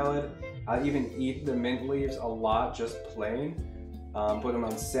salad. I even eat the mint leaves a lot, just plain. Put them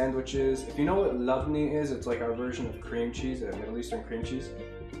on sandwiches. If you know what labneh is, it's like our version of cream cheese, a Middle Eastern cream cheese.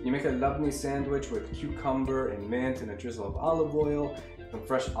 You make a labneh sandwich with cucumber and mint and a drizzle of olive oil, some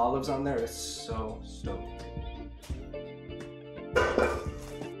fresh olives on there. It's so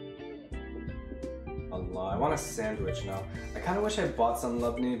Allah, I want a sandwich now. I kind of wish I bought some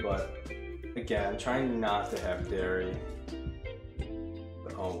labneh, but again, I'm trying not to have dairy.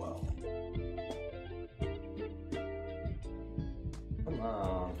 But oh well. Come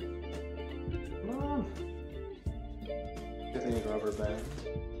on. Get these rubber bands.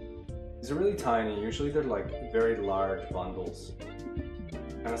 These are really tiny. Usually they're like very large bundles.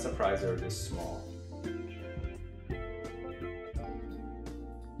 Kind of surprised they're this small.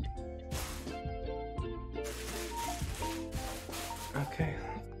 Okay,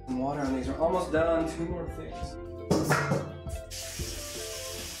 some water on these. We're almost done. 2 more things.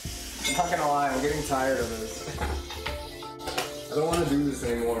 I'm not gonna lie, I'm getting tired of this. I don't want to do this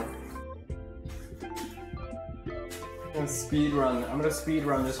anymore. I'm gonna speed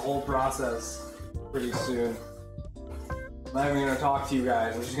run this whole process pretty soon. I'm not even gonna talk to you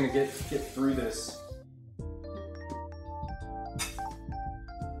guys. I'm just gonna get through this.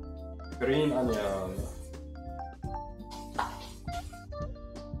 Green onion.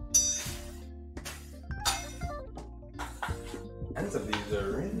 Ends of these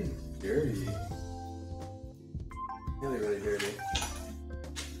are really dirty. Really dirty.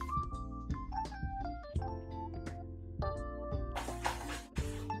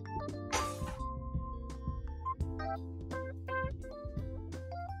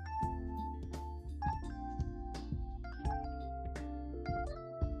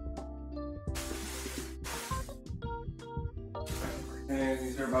 Okay,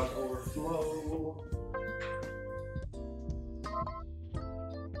 these are about to overflow.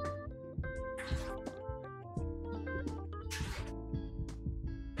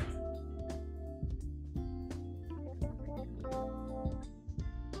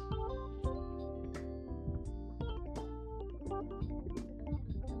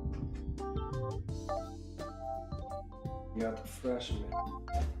 You got the freshman.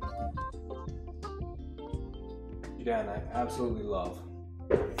 Again, I absolutely love.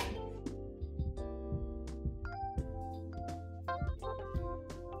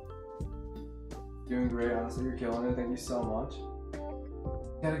 Doing great, honestly, you're killing it. Thank you so much.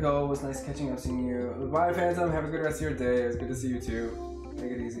 Gotta go. It was nice catching up, seeing you. Bye, Phantom. Have a good rest of your day. It was good to see you too.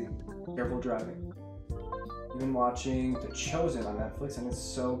 Take it easy. Careful driving. You've been watching The Chosen on Netflix, and it's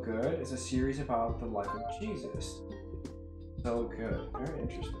so good. It's a series about the life of Jesus. So good. Very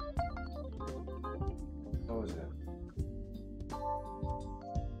interesting. What was it?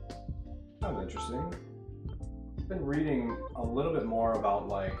 That was interesting. I've been reading a little bit more about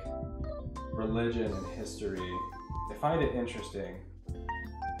like religion and history. I find it interesting.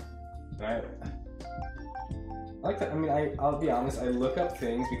 And I like that. I mean, I'll be honest, I look up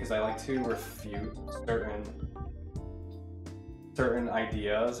things because I like to refute certain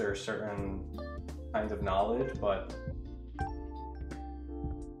ideas or certain kinds of knowledge, but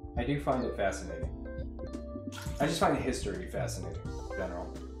I do find it fascinating. I just find history fascinating in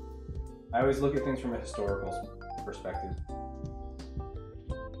general. I always look at things from a historical perspective.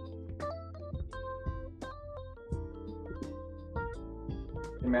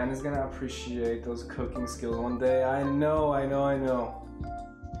 Your man is gonna appreciate those cooking skills one day. I know. I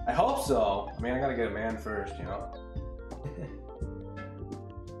hope so. I mean, I gotta get a man first, you know?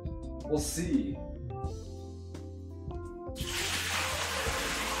 We'll see.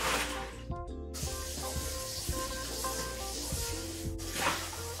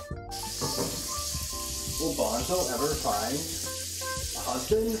 Will Bonzo ever find a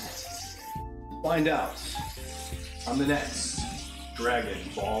husband? Find out on the next Dragon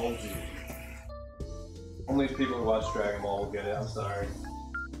Ball Z. Only people who watch Dragon Ball will get it, I'm sorry.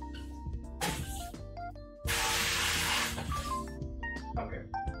 Okay.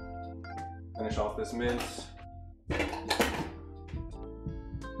 Finish off this mint.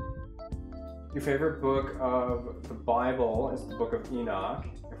 Your favorite book of the Bible is the Book of Enoch,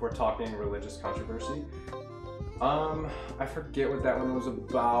 if we're talking religious controversy. I forget what that one was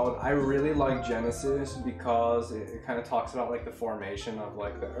about. I really like Genesis because it kind of talks about like the formation of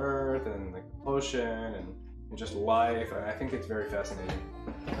like the earth and the ocean and just life. I think it's very fascinating.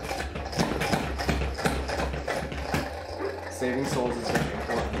 Saving souls is very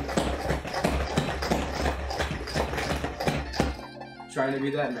important. Trying to be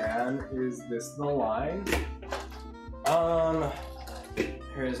that man, is this the line?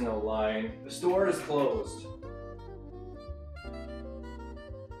 There is no line. The store is closed.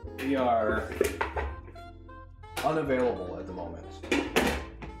 We are unavailable at the moment.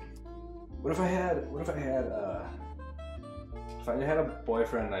 What if I had a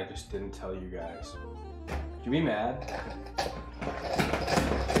boyfriend and I just didn't tell you guys? Would you be mad?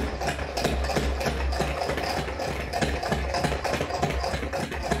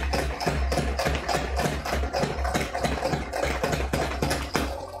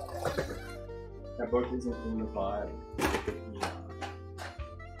 That book isn't in the Bible.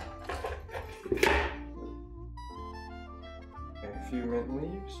 A few mint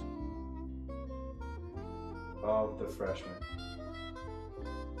leaves of the freshman.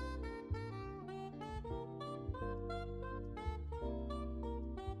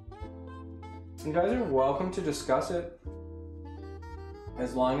 You guys are welcome to discuss it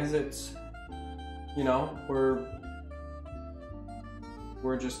as long as it's, you know, we're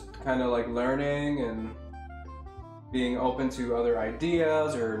just kind of like learning and being open to other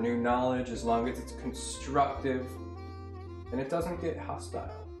ideas or new knowledge, as long as it's constructive and it doesn't get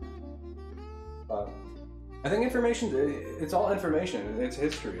hostile. But I think information, it's all information, it's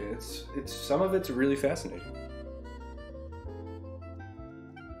history, it's some of it's really fascinating.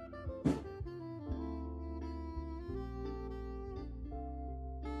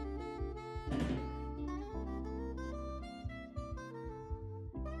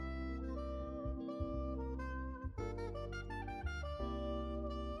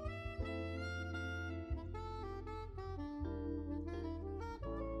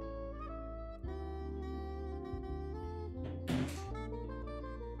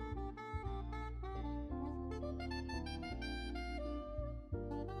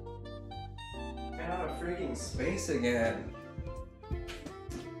 Out of freaking space again.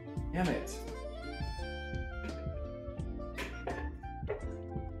 Damn it.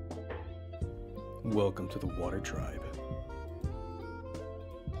 Welcome to the Water Tribe.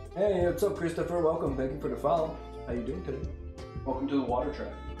 Hey, what's up, Christopher? Welcome. Thank you for the follow. How you doing today? Welcome to the Water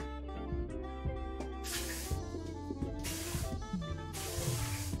Tribe.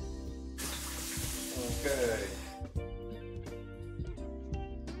 Okay.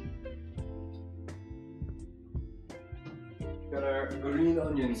 green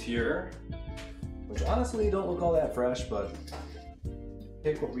onions here, which honestly don't look all that fresh, but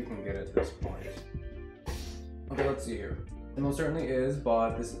take what we can get at this point. Okay, let's see here. It most certainly is,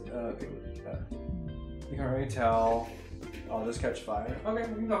 but this, okay, you can already tell. Oh, this catch fire. Okay,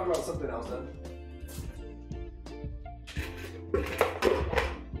 we can talk about something else then.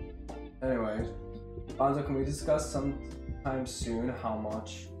 Anyways, Bonzo, can we discuss sometime soon how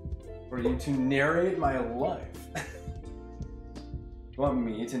much for you to narrate my life? You want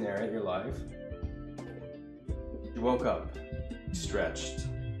me to narrate your life? You woke up, you stretched.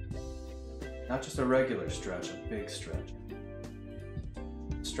 Not just a regular stretch, a big stretch.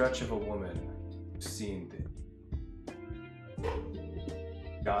 Stretch of a woman who's seen it.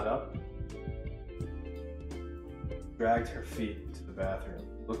 Got up, dragged her feet to the bathroom,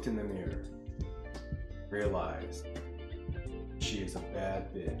 looked in the mirror, realized she is a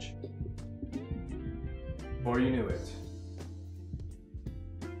bad bitch. Before you knew it,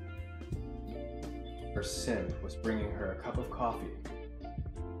 her simp was bringing her a cup of coffee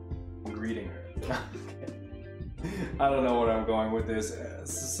and greeting her. I don't know what I'm going with this.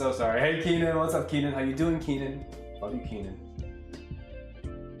 So sorry. Hey Keenan, what's up Keenan? How you doing Keenan? Love you Keenan.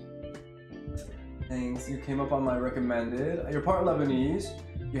 Thanks, you came up on my recommended. You're part Lebanese.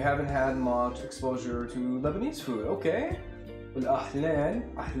 You haven't had much exposure to Lebanese food. Okay. Well,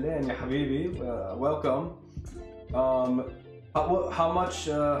 ahlan ya habibi. Welcome. How much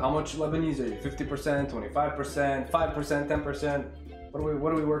Lebanese are you? 50%, 25%, 5%, 10%? What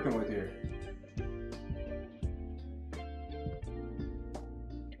are we working with here?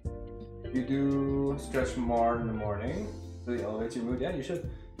 You do stretch more in the morning. Really elevates your mood. Yeah, you should.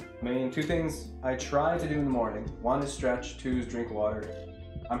 I mean, two things I try to do in the morning. One is stretch, two is drink water.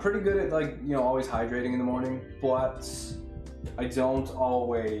 I'm pretty good at always hydrating in the morning, but I don't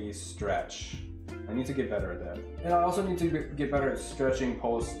always stretch. I need to get better at that. And I also need to get better at stretching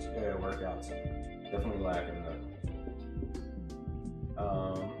post workouts. Definitely lacking that.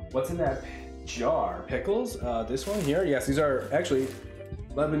 What's in that jar? Pickles? This one here? Yes, these are actually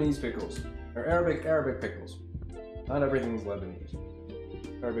Lebanese pickles. Or Arabic pickles. Not everything's Lebanese.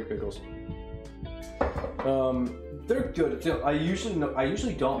 Arabic pickles. They're good. I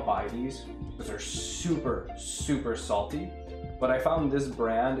usually don't buy these because they're super salty. But I found this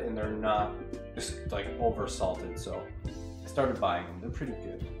brand and they're not just like over salted, so I started buying them. They're pretty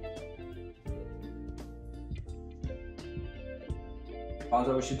good.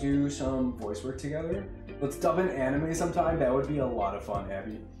 Bonzo, we should do some voice work together. Let's dub in anime sometime. That would be a lot of fun,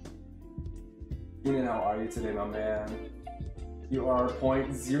 Abby. Keenan, how are you today, my man? You are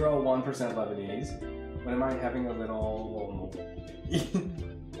 0.01% Lebanese. But am I having a little...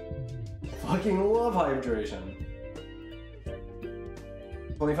 Fucking love hydration.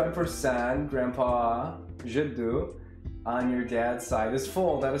 25% Grandpa Jiddu on your dad's side is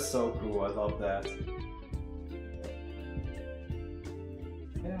full. That is so cool. I love that.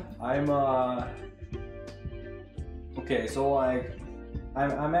 Yeah, I'm okay, so like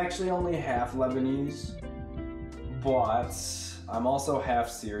I'm actually only half Lebanese, but I'm also half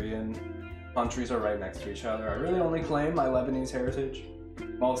Syrian. Countries are right next to each other. I really only claim my Lebanese heritage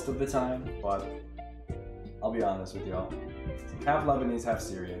most of the time, but I'll be honest with y'all. Half Lebanese, half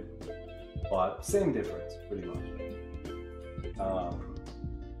Syrian, but same difference, pretty much.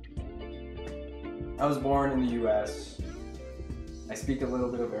 I was born in the US. I speak a little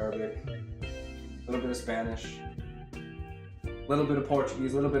bit of Arabic, a little bit of Spanish, a little bit of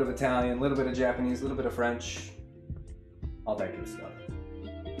Portuguese, a little bit of Italian, a little bit of Japanese, a little bit of French, all that good stuff.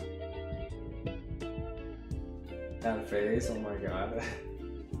 That face, oh my god.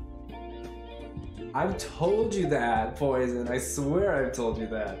 I've told you that, Poison. I swear I've told you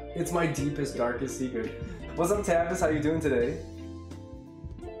that. It's my deepest, darkest secret. What's up, Tavis? How you doing today?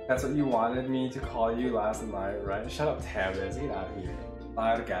 That's what you wanted me to call you last night, right? Shut up, Tavis. Get out of here.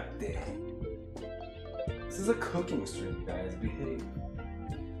 Largate. This is a cooking stream, guys. Behave.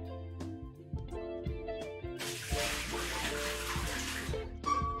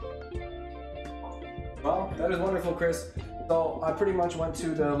 Well, that is wonderful, Chris. So I pretty much went to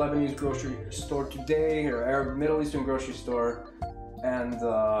the Lebanese grocery store today, or Arab Middle Eastern grocery store, and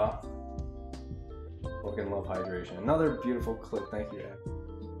fucking love hydration. Another beautiful clip, thank you.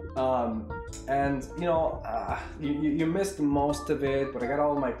 And you know, you missed most of it, but I got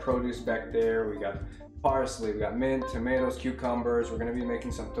all of my produce back there. We got parsley, we got mint, tomatoes, cucumbers. We're gonna be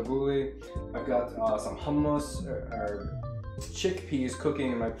making some tabbouleh. I've got some hummus or chickpeas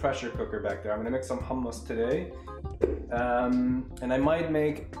cooking in my pressure cooker back there. I'm gonna make some hummus today. And I might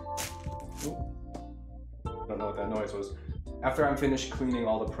make, I don't know what that noise was. after I'm finished cleaning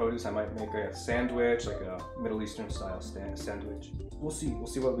all the produce, I might make a sandwich, like a Middle Eastern style sandwich. We'll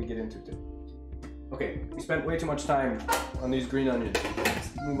see what we get into today. Okay, we spent way too much time on these green onions. Let's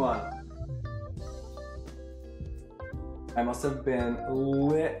move on. I must have been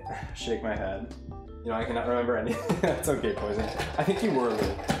lit. Shake my head. You know, I cannot remember any. That's okay, Poison. I think you were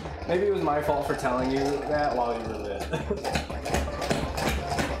lit. Maybe it was my fault for telling you that while you were lit.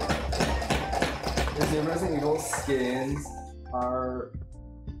 These new Resident Evil skins are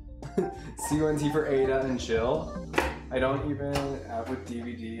C1T for Ada and Jill. I don't even have with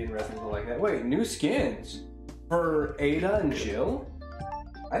DVD and Resident Evil like that. Wait, new skins for Ada and Jill?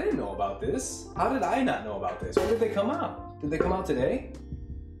 I didn't know about this. How did I not know about this? When did they come out? Did they come out today?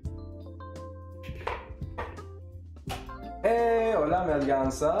 Hey, hola mi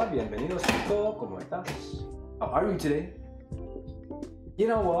alianza. Bienvenidos, Chico. ¿Cómo estás? How are you today? You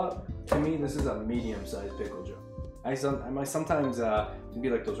know what? To me, this is a medium-sized pickle jar. I might sometimes be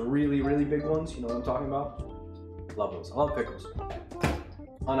like those really, really big ones. You know what I'm talking about? Love those. I love pickles.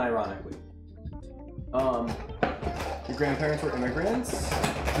 Unironically. Your grandparents were immigrants.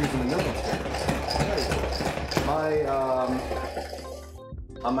 He was in the military.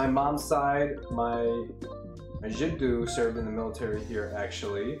 On my mom's side, my jiddu served in the military here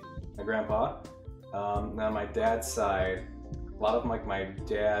actually. My grandpa. Now my dad's side, a lot of my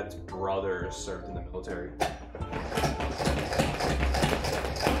dad's brothers served in the military.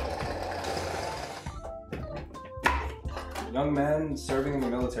 Young men serving in the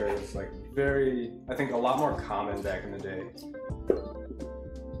military was like very, I think, a lot more common back in the day.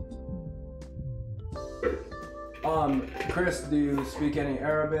 Chris, do you speak any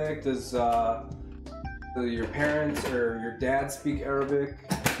Arabic? Do your parents or your dad speak Arabic?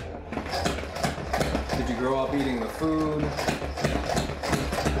 Did you grow up eating the food?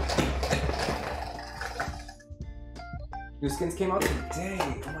 New skins came out today.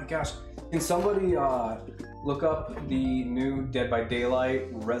 Oh my gosh. Can somebody look up the new Dead by Daylight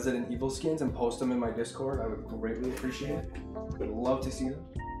Resident Evil skins and post them in my Discord? I would greatly appreciate it. Would love to see them.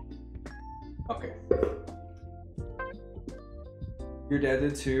 Okay. Your dad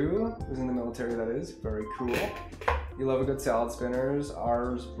did too. Was in the military, that is. Very cool. You love a good salad spinners.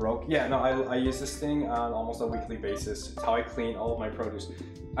 Ours broke. Yeah, no, I use this thing on almost a weekly basis. It's how I clean all of my produce.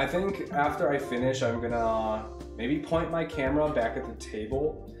 I think after I finish, I'm gonna maybe point my camera back at the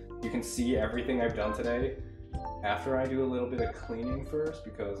table. You can see everything I've done today. After I do a little bit of cleaning first,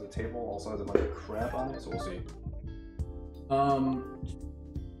 because the table also has a bunch of crap on it, so we'll see.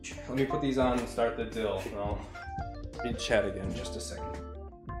 Let me put these on and start the dill. I'll read chat again in just a second.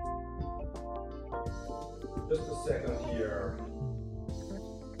 Just a second here.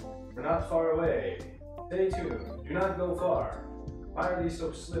 We're not far away. Stay tuned. Do not go far. Why are these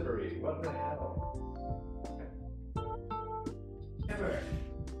so slippery? What the hell? Never.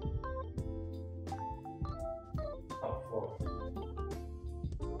 Oh, full.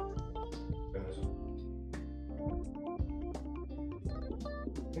 Goodness.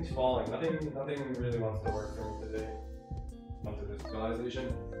 It's falling. Nothing really wants to work for me today. Onto this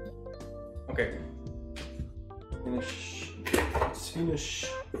realization. Okay. Finish. Let's finish.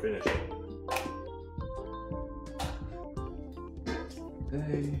 Finish.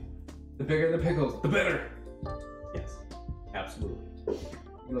 Okay. The bigger the pickles, the better. Yes, absolutely.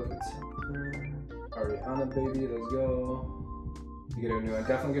 Look at Ariana, baby. Let's go. You get a new one.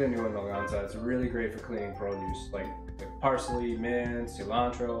 Definitely get a new one, Melganza. It's really great for cleaning produce, like parsley, mint,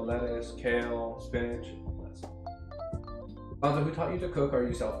 cilantro, lettuce, kale, spinach. Also, who taught you to cook, or are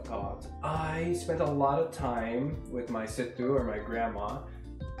you self-taught? I spent a lot of time with my sittu or my grandma.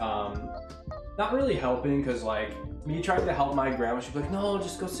 Not really helping, because like me trying to help my grandma, she'd be like, no,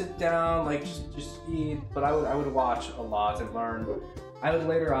 just go sit down, like just eat. But I would watch a lot and learn. I would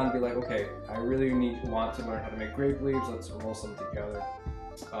later on be like, okay, I really want to learn how to make grape leaves, let's roll some together.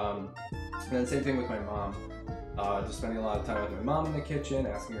 And then same thing with my mom. Just spending a lot of time with my mom in the kitchen,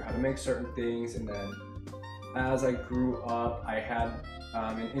 asking her how to make certain things. And then as I grew up, I had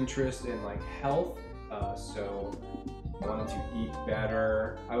an interest in like health, so I wanted to eat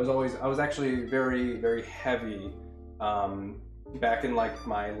better. I was actually very, very heavy back in like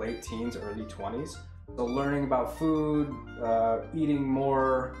my late teens, early 20s. So learning about food, eating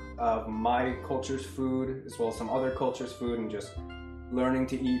more of my culture's food, as well as some other culture's food, and just learning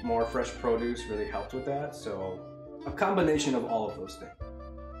to eat more fresh produce really helped with that. So a combination of all of those things.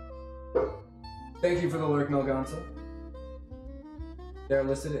 Thank you for the lurk, Melganza. They're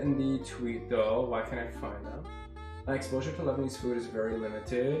listed in the tweet though. Why can't I find them? My exposure to Lebanese food is very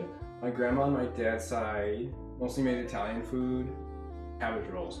limited. My grandma on my dad's side mostly made Italian food. Cabbage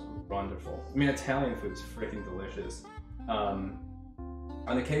rolls, wonderful. I mean, Italian food is freaking delicious.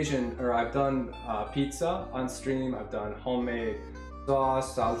 On occasion, or I've done pizza on stream. I've done homemade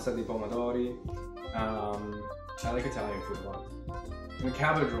sauce, salsa di pomodori. I like Italian food a lot. And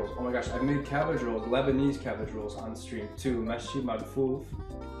cabbage rolls. Oh my gosh, I've made cabbage rolls, Lebanese cabbage rolls on stream too. Mashi malfouf.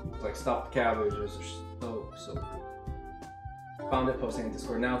 It's like stuffed cabbages. So good. Found it, posting in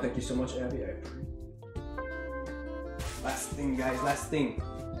Discord now. Thank you so much, Abby. I appreciate it. Last thing, guys. Last thing.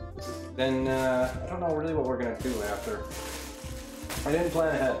 Then I don't know really what we're gonna do after. I didn't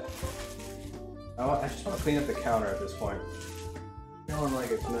plan ahead. I just want to clean up the counter at this point. Feeling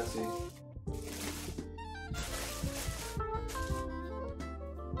like it's messy.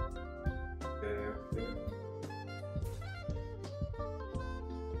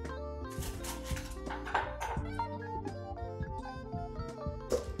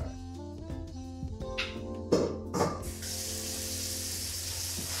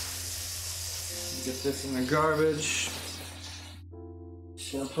 Get this in the garbage.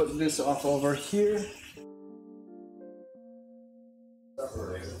 Just gonna put this off over here.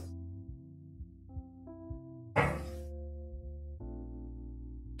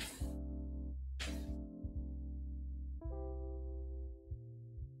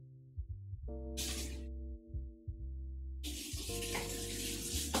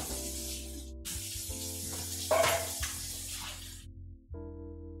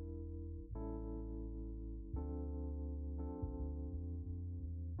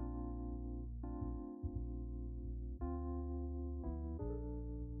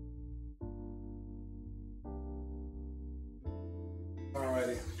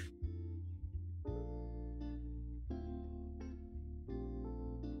 Alrighty.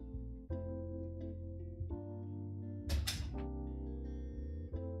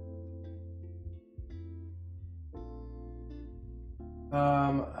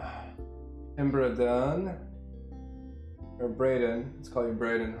 Embradan, or Braden, let's call you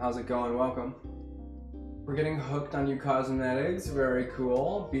Braden. How's it going? Welcome. We're getting hooked on new cosmetics, very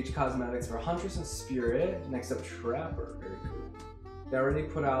cool. Beach cosmetics for Huntress and Spirit. Next up, Trapper, very cool. They already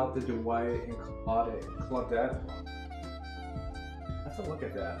put out the Dwight and Claudette one. I have to look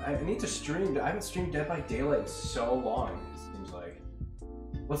at that. I need to stream. I haven't streamed Dead by Daylight in so long, it seems like.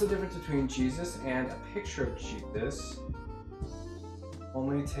 What's the difference between Jesus and a picture of Jesus?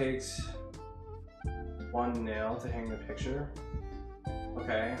 Only takes one nail to hang the picture.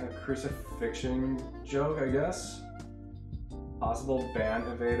 Okay, a crucifixion joke, I guess. Possible ban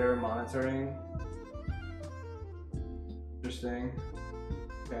evader monitoring. Interesting.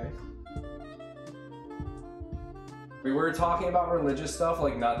 Okay. We were talking about religious stuff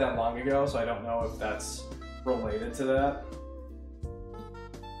like not that long ago, so I don't know if that's related to that.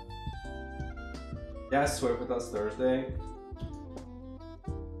 Yeah, Swift with us Thursday.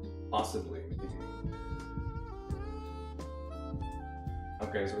 Possibly.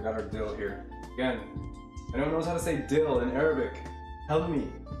 Okay, so we got our dill here. Again, anyone knows how to say dill in Arabic? Help me.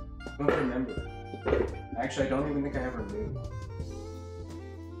 I don't remember. Actually, I don't even think I ever knew.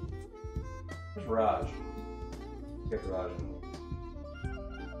 Where's Raj? Get Raj.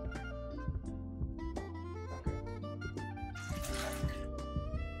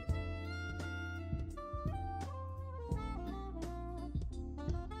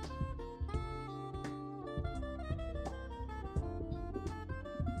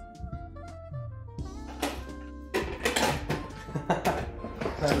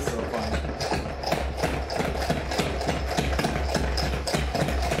 That is so funny.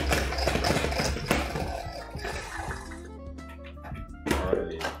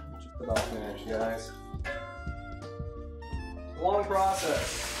 Alrighty, just about finished, guys. Long process.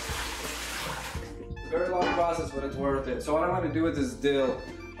 Very long process, but it's worth it. So what I'm going to do with this dill,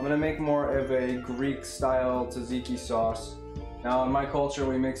 I'm going to make more of a Greek-style tzatziki sauce. Now, in my culture,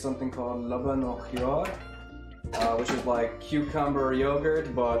 we make something called laban ochior, which is like cucumber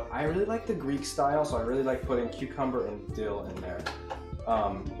yogurt, but I really like the Greek style, so I really like putting cucumber and dill in there.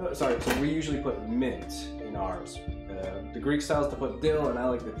 Sorry, so we usually put mint in ours. The Greek style is to put dill, and I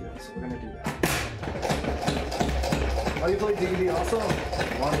like the dill, so we're gonna do that. Oh, you play D&D also?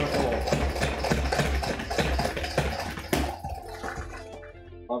 Wonderful.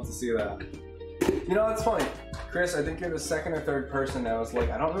 Love to see that. You know, it's funny. Chris, I think you're the second or third person that was like,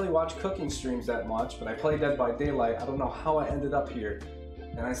 I don't really watch cooking streams that much, but I play Dead by Daylight. I don't know how I ended up here.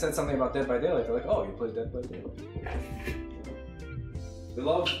 And I said something about Dead by Daylight. They're like, oh, you play Dead by Daylight.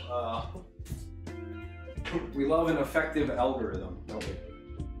 We love an effective algorithm, don't we?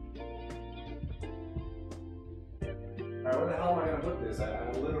 Alright, where the hell am I gonna put this?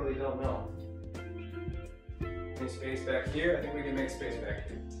 I literally don't know. Any space back here? I think we can make space back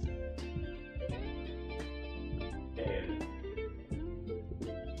here. And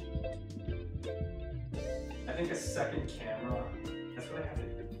think a second camera, that's what I have to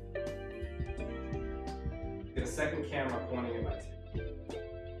do. Get a second camera pointing at my table.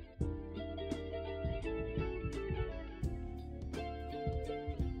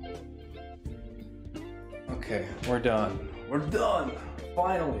 Okay, we're done. We're done!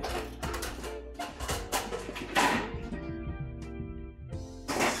 Finally!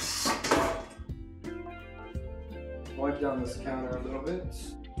 Wipe down this counter a little bit.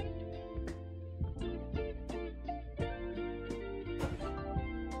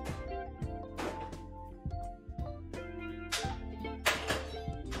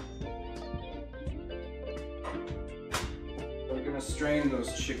 We're gonna strain those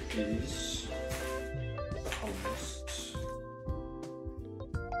chickpeas. Almost.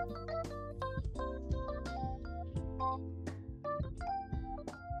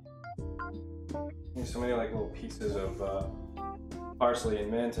 There's so many like little pieces of parsley and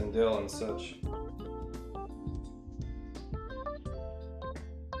mint and dill and such.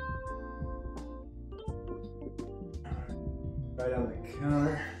 Right on the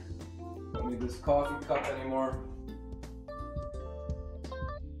counter. Don't need this coffee cup anymore.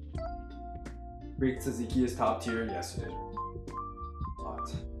 Greek tzatziki is top tier. Yes, it is.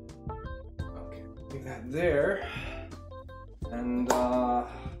 Hot. Okay, leave that there. And what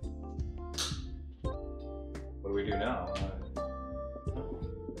do we do now?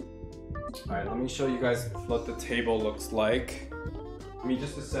 Alright, let me show you guys what the table looks like. Give me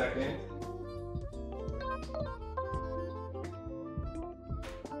just a second.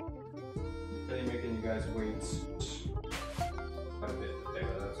 Really making you guys wait quite a bit today,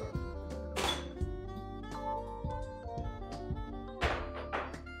 but that's all.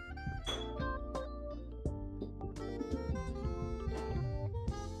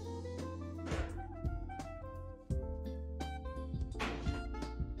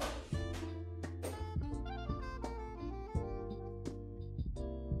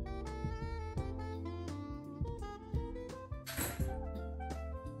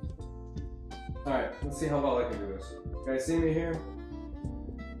 Alright, let's see how well I can do this. You guys see me here?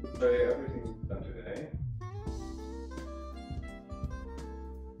 Show you everything we've done today.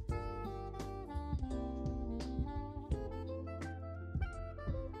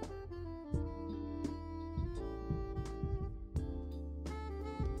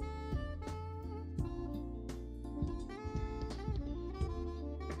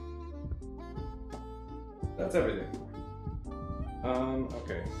 That's everything.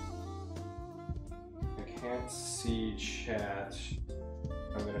 Okay. Can't see chat.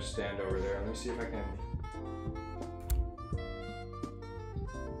 I'm gonna stand over there. Let me see if I can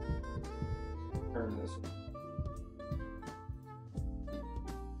turn this.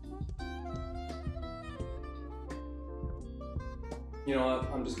 You know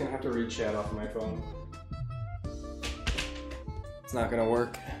what? I'm just gonna have to read chat off of my phone. It's not gonna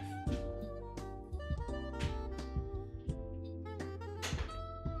work.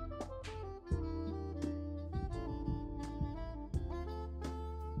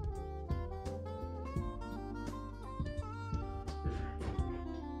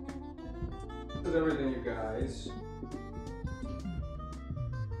 This is everything, you guys.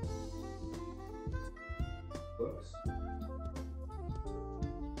 Whoops.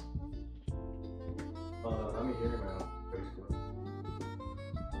 Let me hear my own Facebook.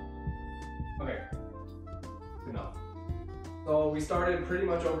 Okay. Enough. So we started pretty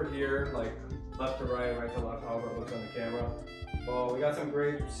much over here, like left to right, right to left, however it looks on the camera. Well, we got some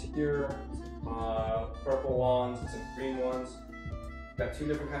grapes here, purple ones and some green ones. Got two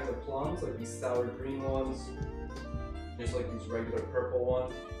different kinds of plums, like these sour green ones, just like these regular purple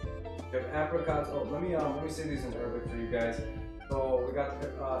ones. We have apricots. Oh, let me say these in Arabic for you guys. So we got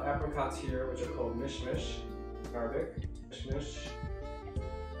apricots here, which are called mishmish in Arabic, mishmish.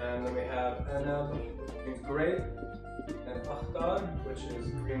 And then we have anab, which means grape, and akhdar, which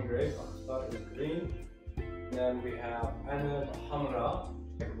is green grape. Akhdar is green. And then we have anab hamra,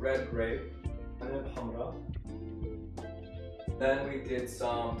 like red grape, anab hamra. Then we did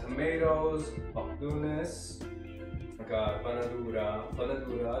some tomatoes, baqdunis, we got banadura.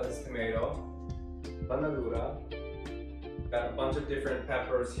 Banadura is tomato. Banadura. Got a bunch of different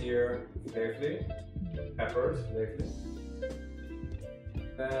peppers here. Leafly. Peppers, leafly.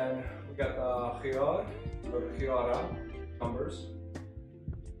 Then we got the khiyar, or khiyara, cucumbers.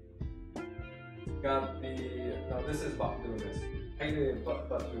 Got the, now this is baqdunis.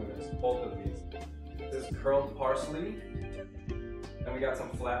 Baqdunis, both of these. This is curled parsley. And we got some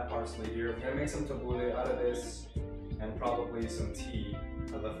flat parsley here. We're gonna make some tabbouleh out of this, and probably some tea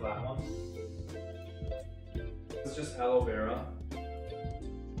of the flat one. This is just aloe vera.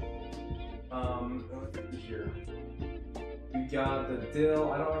 Let's see here. We got the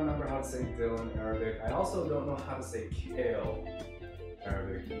dill. I don't remember how to say dill in Arabic. I also don't know how to say kale in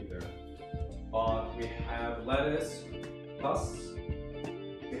Arabic either. But we have lettuce, plus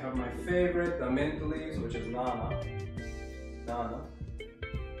we have my favorite, the mint leaves, which is nana. Nana.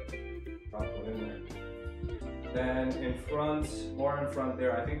 I'll put in there. Then in front, more in front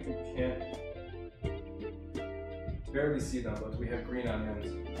there, I think you can't barely see them, but we have green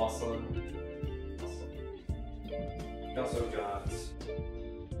onions, basal. We also got this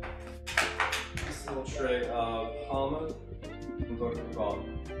little tray of almond and Portugal.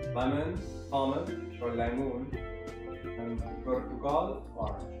 Lemon, almond, or lemon, and Portugal,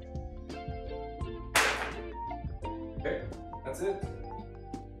 orange. Okay, that's it.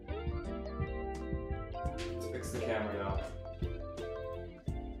 Let's fix the camera now.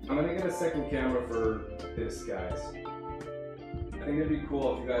 I'm gonna get a second camera for this, guys. I think it'd be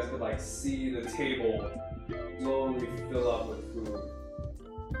cool if you guys could like see the table slowly fill up with food.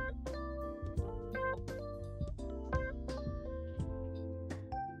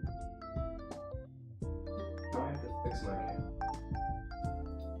 Now I have to fix my camera.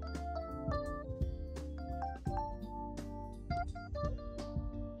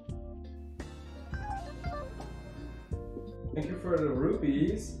 Thank you for the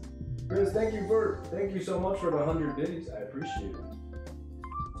rupees. Chris, thank you so much for the 100 biddies. I appreciate it.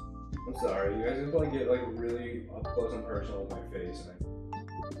 I'm sorry, you guys just like get like really up close and personal with my face.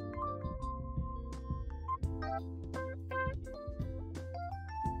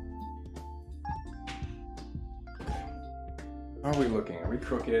 How are we looking? Are we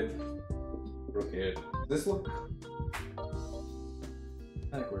crooked? Crooked. Does this look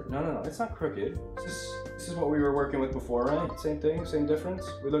backward? No, it's not crooked. This is what we were working with before, right? Same thing, same difference.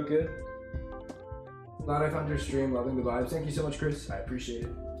 We look good. Glad I found your stream, loving the vibes. Thank you so much, Chris. I appreciate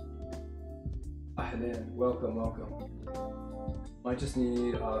it. Ahlan, welcome. Might just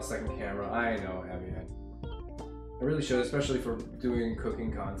need a second camera. I know, Abby. I really should, especially for doing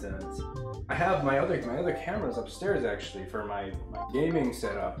cooking content. I have my other cameras upstairs actually for my gaming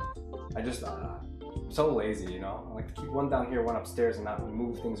setup. I just I'm so lazy, you know. I like to keep one down here, one upstairs, and not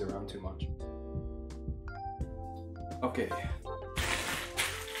move things around too much. Okay.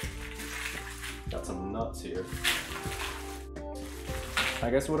 Got some nuts here. I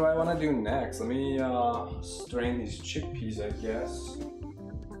guess what do I want to do next? Let me strain these chickpeas, I guess.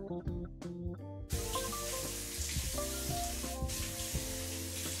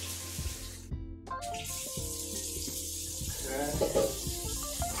 Okay.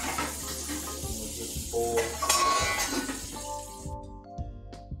 This bowl.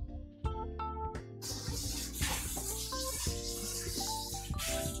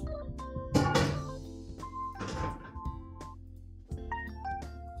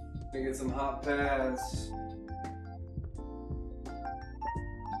 Get some hot pads.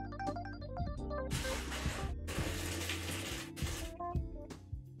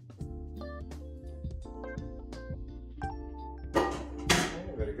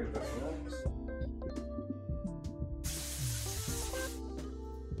 Okay, very good, very nice.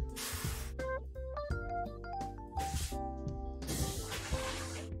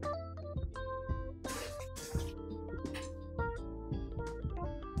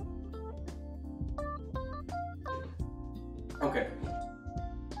 Okay,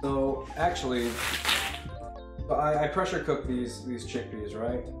 so actually, I pressure cook these chickpeas,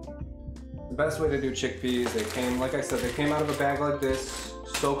 right? The best way to do chickpeas, they came, like I said, they came out of a bag like this,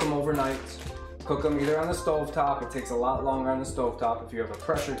 soak them overnight, cook them either on the stove top. It takes a lot longer on the stove top. If you have a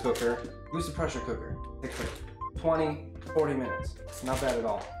pressure cooker, use the pressure cooker. It takes like 20, 40 minutes. It's not bad at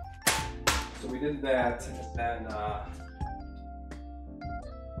all. So we did that, and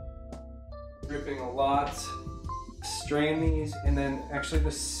dripping a lot. Strain these, and then actually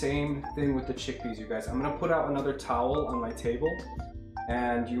the same thing with the chickpeas, you guys. I'm gonna put out another towel on my table,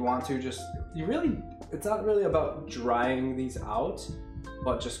 and you want to just, it's not really about drying these out,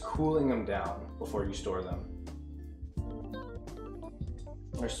 but just cooling them down before you store them.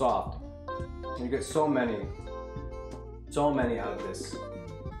 They're soft. And you get so many out of this.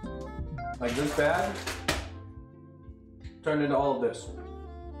 Like this bag turned into all of this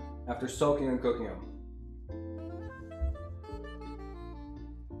after soaking and cooking them.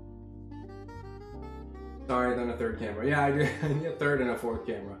 Sorry, then a third camera. Yeah, I need a third and a fourth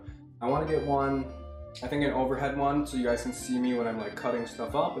camera. I want to get one, I think an overhead one, so you guys can see me when I'm like cutting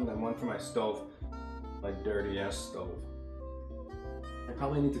stuff up, and then one for my stove, like dirty ass stove. I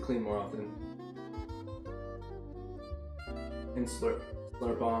probably need to clean more often. And slurp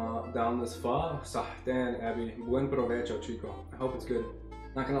down this pho. Sahtan, Abby. Buen provecho, chico. I hope it's good.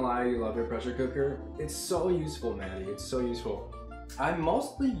 Not gonna lie, you love your pressure cooker. It's so useful, Maddie. It's so useful. I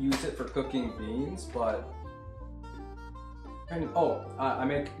mostly use it for cooking beans, but I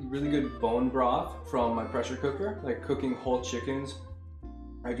make really good bone broth from my pressure cooker, like cooking whole chickens.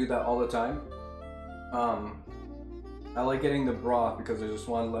 I do that all the time. I like getting the broth because there's this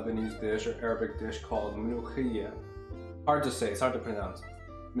one Lebanese dish or Arabic dish called mloukhia. Hard to say, it's hard to pronounce.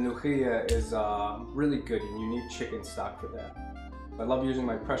 Mloukhia is really good and you need chicken stock for that. I love using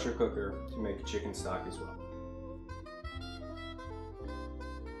my pressure cooker to make chicken stock as well.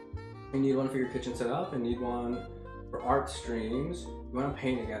 You need one for your kitchen setup and need one for art streams. You want to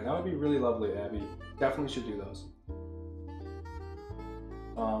paint again? That would be really lovely, Abby. Definitely should do those.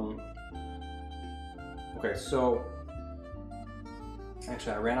 Okay, so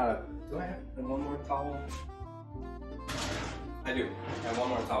actually I ran out of. Do I have one more towel? I do. I have one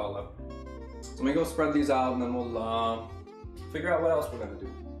more towel left. So let me go spread these out and then we'll figure out what else we're gonna do.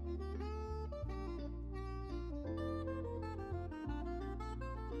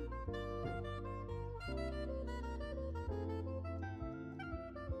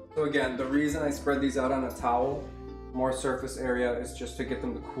 So again, the reason I spread these out on a towel, more surface area, is just to get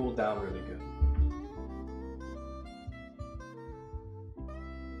them to cool down really good.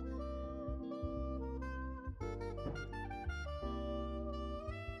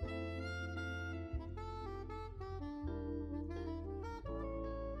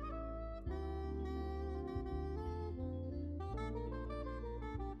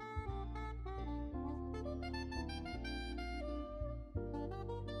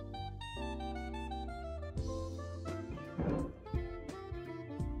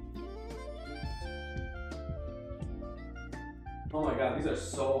 Oh my god, these are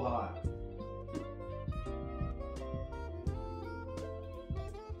so hot.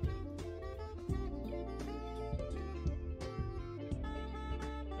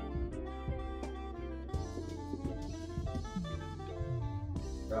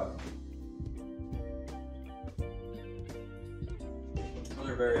 Oh. Those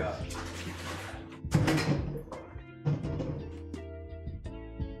are very hot.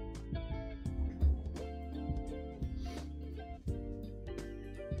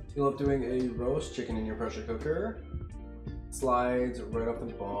 You love doing a roast chicken in your pressure cooker. Slides right off the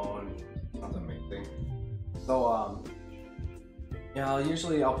bone. Sounds amazing. So yeah,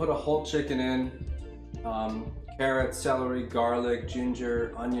 I'll put a whole chicken in. Carrot, celery, garlic,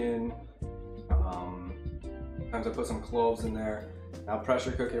 ginger, onion. Sometimes I put some cloves in there. I'll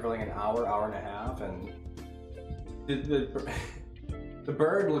pressure cook it for like an hour, hour and a half, and the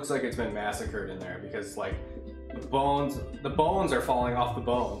bird looks like it's been massacred in there because like the bones are falling off the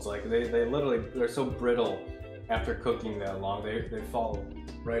bones. Like they literally, they're so brittle after cooking that long. They fall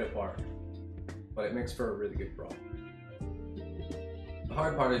right apart. But it makes for a really good broth. The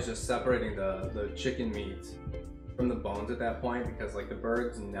hard part is just separating the chicken meat from the bones at that point because like the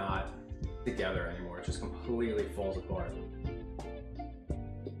bird's not together anymore. It just completely falls apart.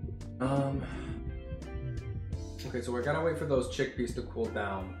 Okay, so we're gonna wait for those chickpeas to cool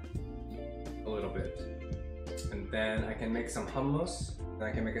down a little bit. And then I can make some hummus, then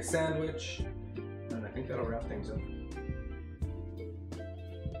I can make a sandwich, and I think that'll wrap things up.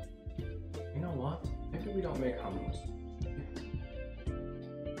 You know what? Maybe we don't make hummus.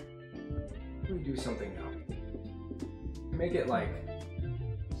 Maybe we do something now. Make it like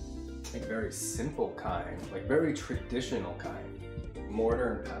very simple kind, like very traditional kind.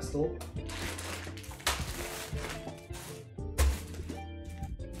 Mortar and pestle.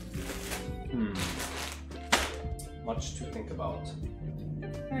 Much to think about.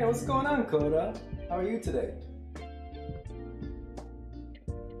 Hey, what's going on, Coda? How are you today?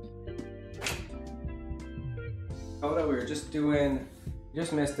 Coda, we were just doing, you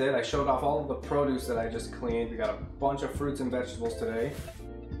just missed it. I showed off all of the produce that I just cleaned. We got a bunch of fruits and vegetables today.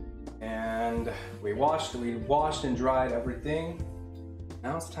 And we washed and dried everything.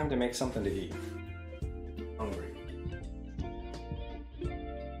 Now it's time to make something to eat. Hungry.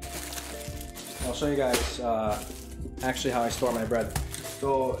 I'll show you guys actually how I store my bread.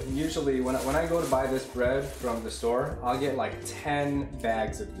 So usually when I go to buy this bread from the store, I'll get like 10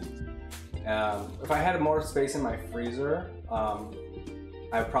 bags of these. If I had more space in my freezer,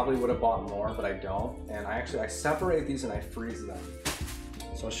 I probably would have bought more, but I don't. And I separate these and I freeze them.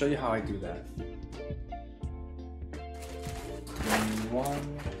 So I'll show you how I do that.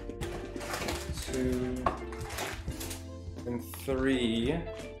 1, 2, and 3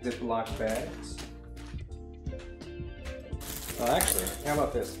 Ziploc bags. Oh, actually, how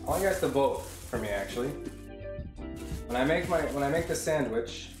about this? I want you guys to vote for me. Actually, when I make the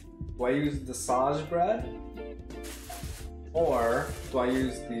sandwich, do I use the sausage bread or do I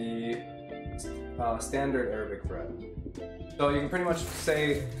use the standard Arabic bread? So you can pretty much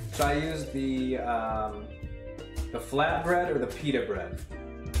say, should I use the flat bread or the pita bread?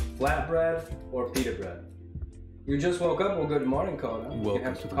 Flat bread or pita bread? You just woke up? Well, good morning, Kona.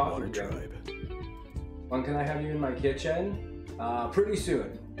 Welcome to the Water Tribe. When can I have you in my kitchen? Pretty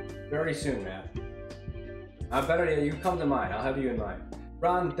soon. Very soon, man. Better yet, you come to mine. I'll have you in mine.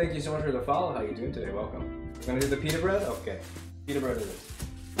 Ron, thank you so much for the follow. How you doing today? Welcome. Gonna do the pita bread? Okay. Pita bread it is.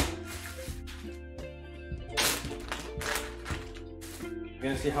 You're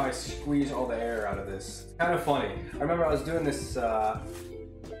gonna see how I squeeze all the air out of this. It's kind of funny. I remember I was doing this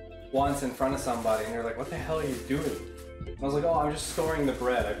once in front of somebody and they're like, what the hell are you doing? And I was like, oh, I'm just storing the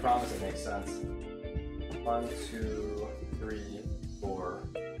bread. I promise it makes sense. 1, 2, 3, 4,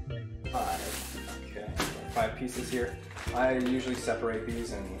 5. Okay, 5 pieces here. I usually separate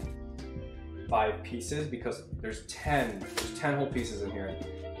these in 5 pieces because there's 10 whole pieces in here.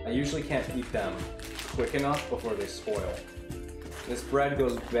 I usually can't eat them quick enough before they spoil. This bread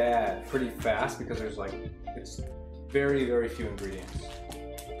goes bad pretty fast because there's like, it's very, very few ingredients.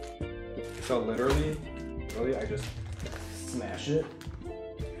 So literally, I just smash it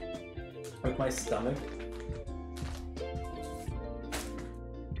with my stomach.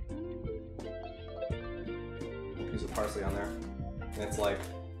 Piece of parsley on there. And it's like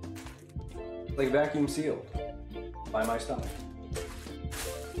vacuum sealed by my stomach.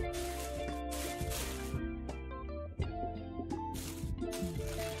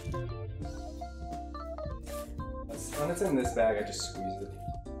 When it's in this bag, I just squeeze it.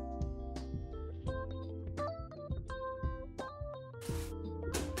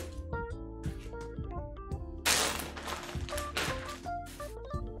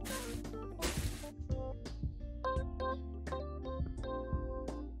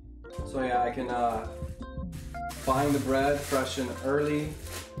 So yeah, I can find the bread fresh and early,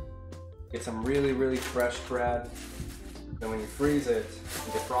 get some really, really fresh bread. Then when you freeze it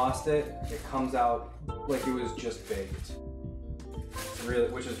and defrost it, it comes out like it was just baked. It's really,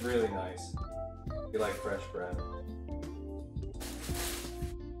 which is really nice. If you like fresh bread.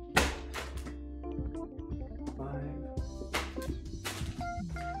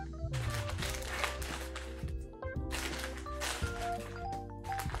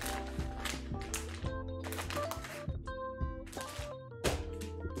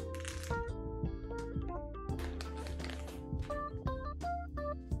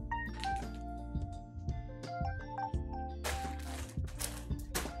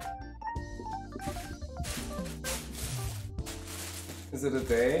 Is it a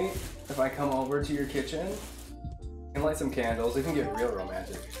day if I come over to your kitchen and light some candles? It can get real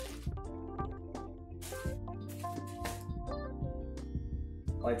romantic.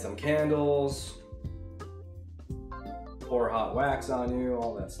 Light some candles, pour hot wax on you,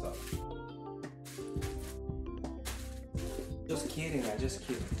 all that stuff. Just kidding, I'm just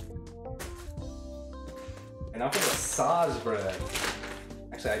kidding. And now for the Saz bread.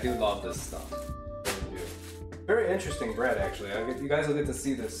 Actually, I do love this stuff. Very interesting bread, actually. You guys will get to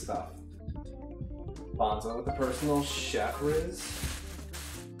see this stuff. Bonzo with the personal chef Riz.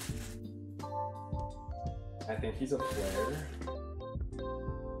 I think he's a player.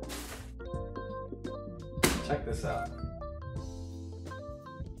 Check this out.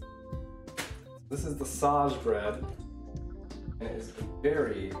 This is the Saz bread, and it is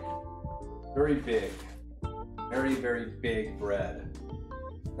very, very big. Very, very big bread.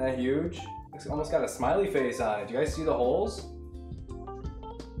 Isn't that huge? It's almost got a smiley face on it. Do you guys see the holes?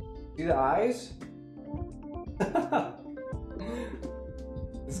 See the eyes?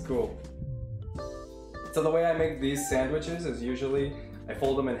 It's cool. So the way I make these sandwiches is usually I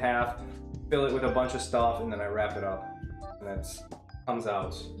fold them in half, fill it with a bunch of stuff, and then I wrap it up. And it comes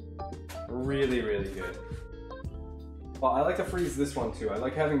out really, really good. Well, I like to freeze this one too. I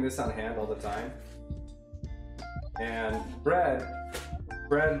like having this on hand all the time. And bread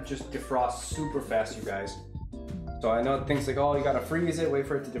just defrosts super fast, you guys. So I know things like, oh, you gotta freeze it, wait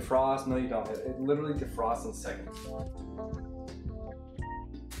for it to defrost. No, you don't. It literally defrosts in seconds.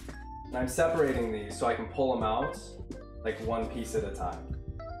 And I'm separating these so I can pull them out like one piece at a time.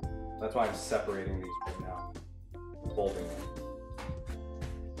 That's why I'm separating these right now. Folding them.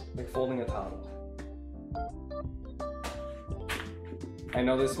 Like folding a towel. I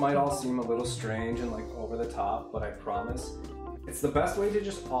know this might all seem a little strange and like over the top, but I promise it's the best way to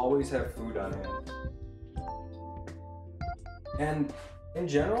just always have food on hand. And in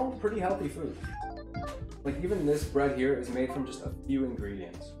general, pretty healthy food. Like even this bread here is made from just a few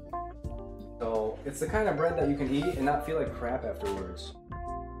ingredients. So it's the kind of bread that you can eat and not feel like crap afterwards.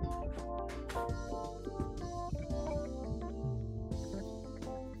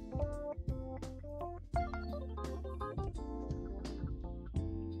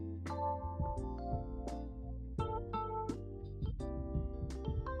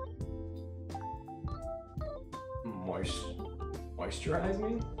 Moisturize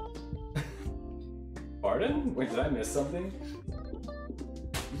me? Pardon? Wait, did I miss something?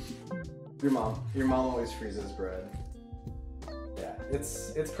 Your mom always freezes bread. Yeah,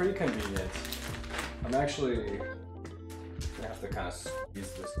 it's pretty convenient. I'm actually gonna have to kind of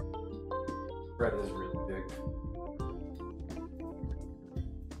squeeze this. Bread is really big.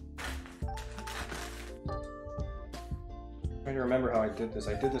 I'm trying to remember how I did this.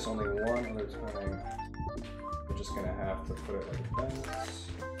 I did this only one other time. We're just gonna have to put it like this.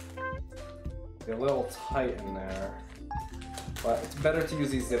 Be a little tight in there. But it's better to use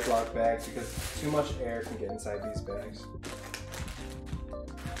these Ziploc bags because too much air can get inside these bags.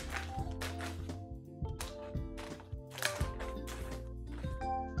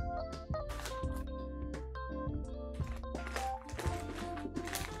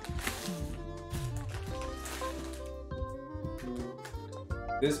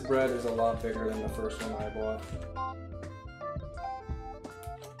 This bread is a lot bigger than the first one I bought.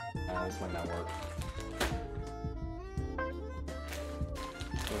 This might not work.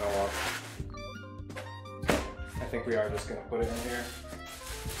 You know what? I think we are just gonna put it in here.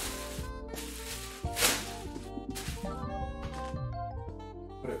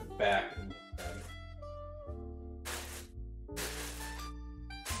 Put it back in the bread.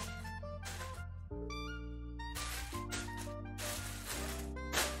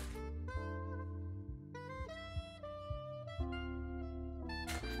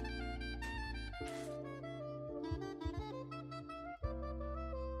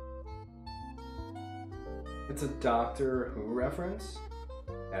 It's a Doctor Who reference.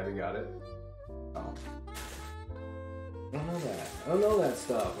 Abby got it. Oh. I don't know that. I don't know that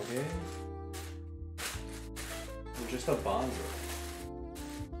stuff, okay? I'm just a bonzer.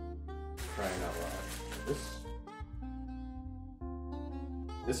 Crying out loud.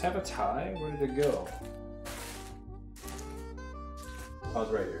 This have a tie? Where did it go? Oh,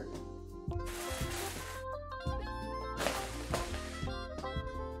 it's right here.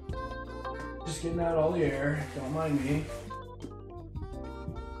 Just getting out all the air, don't mind me.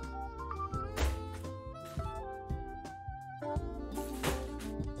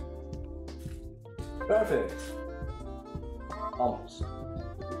 Perfect. Almost.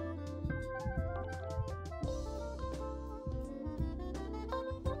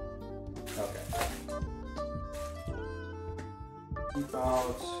 Okay. Keep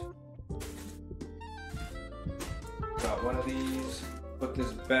out. Got one of these. Put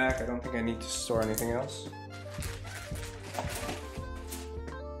this back. I don't think I need to store anything else.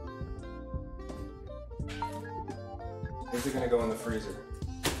 Is it gonna go in the freezer?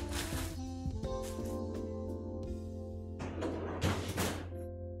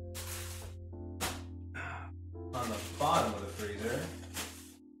 On the bottom of the freezer.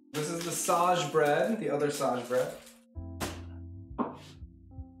 This is the Saj bread, the other Saj bread.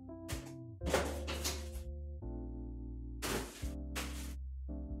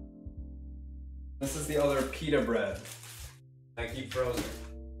 This is the other pita bread. I keep frozen.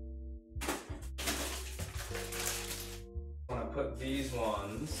 I want to put these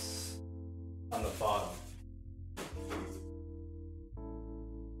ones on the bottom.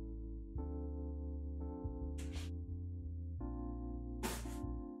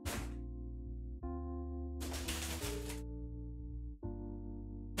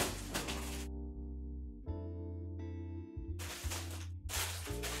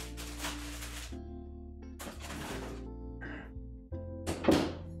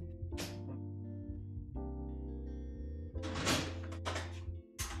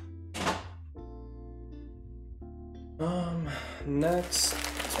 Next,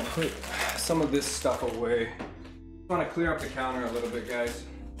 let's put some of this stuff away. I want to clear up the counter a little bit, guys.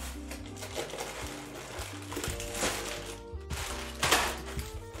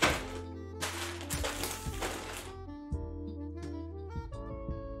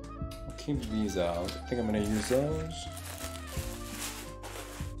 I'll keep these out. I think I'm going to use those.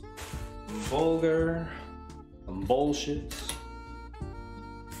 Some bulgur, some bullshit.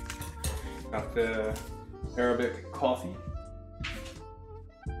 Got the Arabic coffee.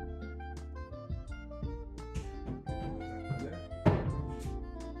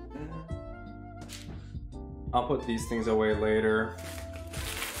 I'll put these things away later.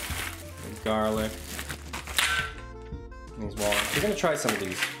 Garlic. And these walnuts. We're gonna try some of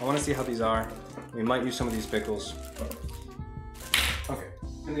these. I wanna see how these are. We might use some of these pickles. Okay,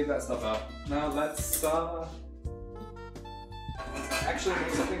 we can leave that stuff out. Now let's actually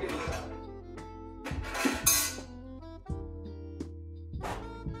make something good.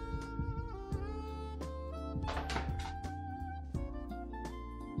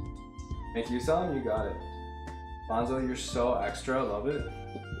 Make you some, you got it. Bonzo, you're so extra, I love it.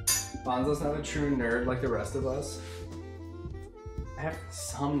 Bonzo's not a true nerd like the rest of us. I have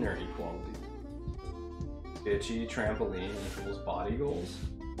some nerdy quality. Bitchy, trampoline, equals body goals.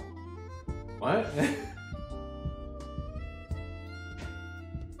 What?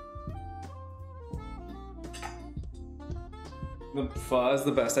 The pho is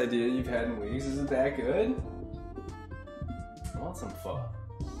the best idea you've had in weeks. Is it that good? I want some pho.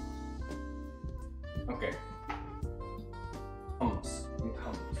 Okay. Hummus.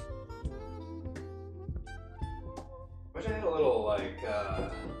 Hummus. Wish I had a little, like,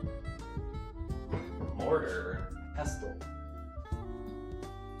 mortar and pestle.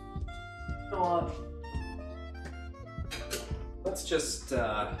 You know what? Let's just, should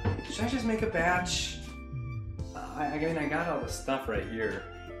I just make a batch? I mean, I got all the stuff right here.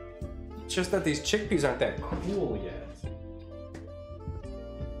 It's just that these chickpeas aren't that cool yet.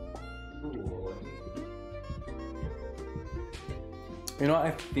 Cool. You know what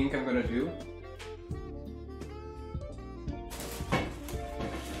I think I'm gonna do?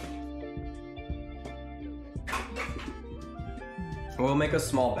 We'll make a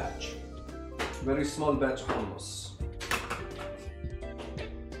small batch. Very small batch hummus.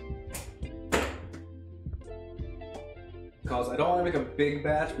 Because I don't want to make a big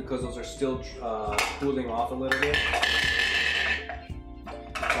batch because those are still cooling off a little bit.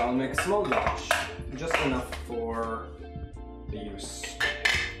 So I'll make a small batch, just enough for the use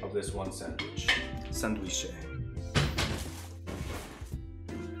of this one sandwich. Sandwich.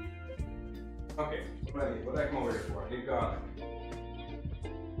 Okay, ready. What do I come over here for? I need garlic.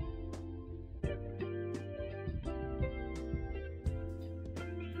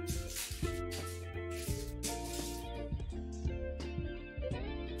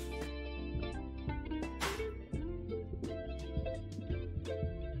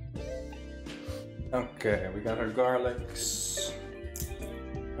 Okay, we got our garlics.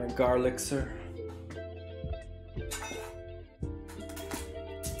 Our garlicser.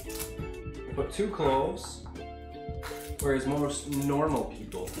 We put 2 cloves, whereas most normal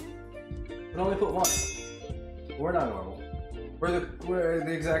people would only put 1. We're not normal. We're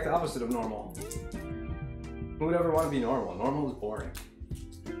the exact opposite of normal. Who would ever want to be normal? Normal is boring.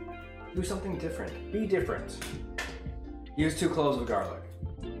 Do something different. Be different. Use 2 cloves of garlic.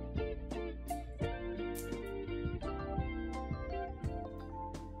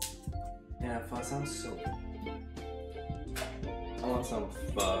 Yeah, pho sounds so good. I want some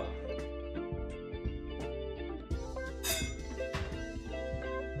pho.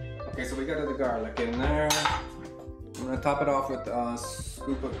 Okay, so we got the garlic in there. I'm gonna top it off with a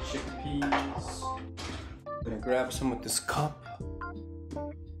scoop of chickpeas. I'm gonna grab some with this cup.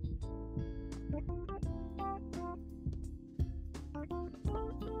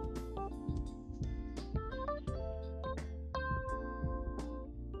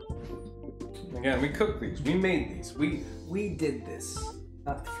 Again, we cooked these, we made these, we did this,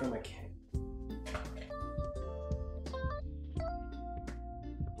 not from a can.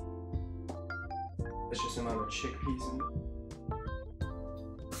 Delicious amount of chickpeas in it.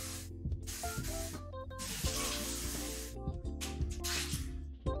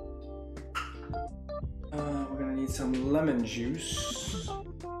 We're gonna need some lemon juice.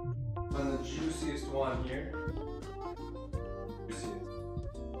 And the juiciest one here.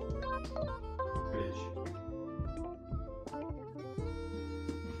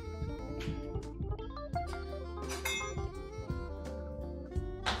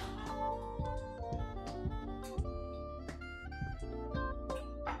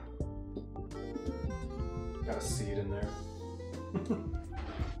 Got a seed in there.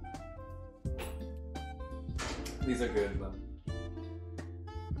 These are good, but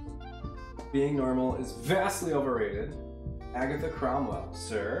being normal is vastly overrated. Agatha Cromwell,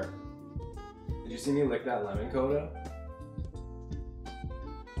 sir. Did you see me lick that lemon coda?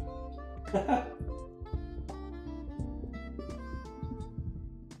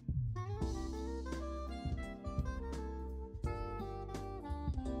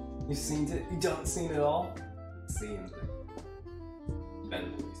 You seen it? You don't seen it all? Seen it.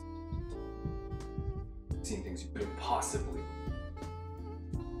 Ben, please. Seen things you couldn't possibly.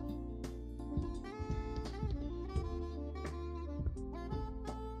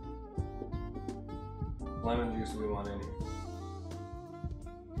 Lemon juice we want in here.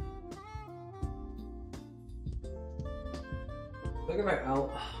 Look at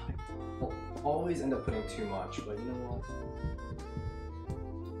I'll always end up putting too much, but you know what?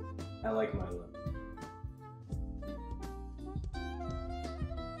 I like my lemon.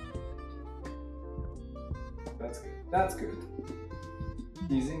 That's good. That's good.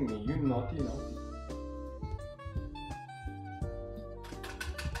 Teasing me, you naughty naughty.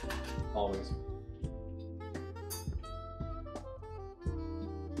 always.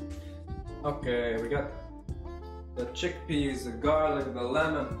 Okay, we got the chickpeas, the garlic, the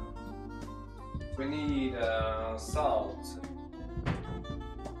lemon. We need salt.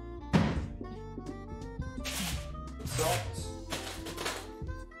 Salt.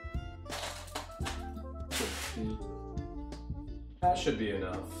 That should be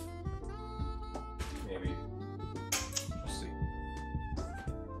enough. Maybe. We'll see.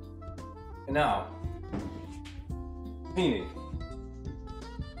 And now, tahini.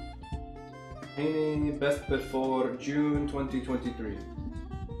 Tahini best before June 2023.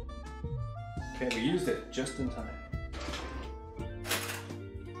 Okay, we used it just in time.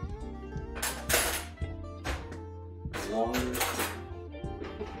 Longer.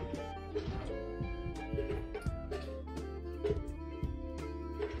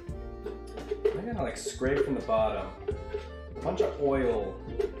 I'm gonna like scrape from the bottom. A bunch of oil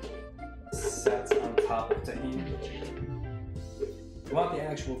sets on top of tahini. You want the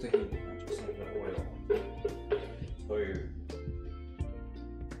actual tahini, not just like the oil. So you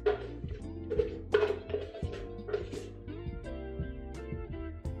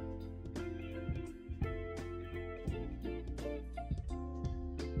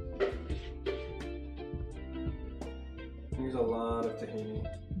use a lot of tahini.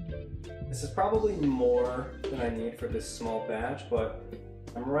 This is probably more than I need for this small batch, but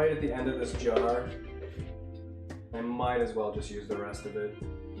I'm right at the end of this jar. I might as well just use the rest of it.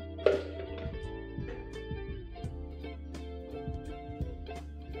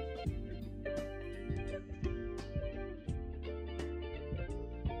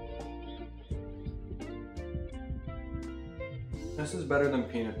 This is better than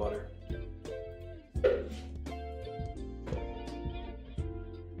peanut butter.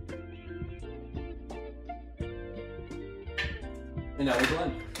 And now we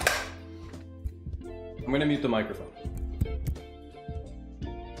blend. I'm gonna mute the microphone.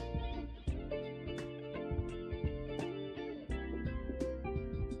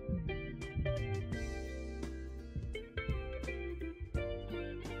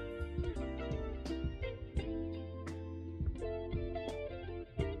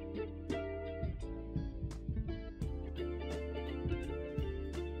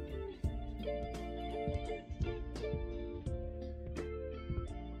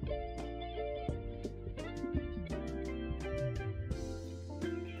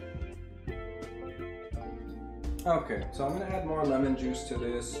 Okay, so I'm gonna add more lemon juice to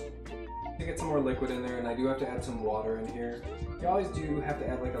this to get some more liquid in there, and I do have to add some water in here. You always do have to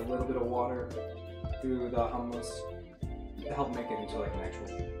add like a little bit of water to the hummus to help make it into like an actual.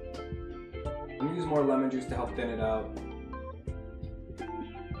 I'm gonna use more lemon juice to help thin it out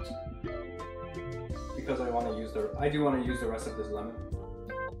because I do want to use the rest of this lemon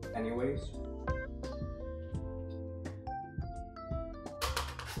anyways.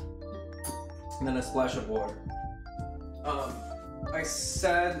 And then a splash of water. I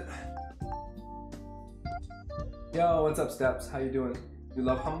said, yo, what's up, Steps? How you doing? You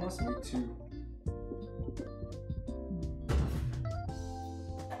love hummus? Me too.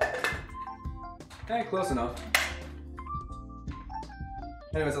 Okay, close enough.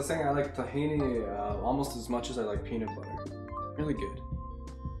 Anyways, I was saying I like tahini almost as much as I like peanut butter. Really good.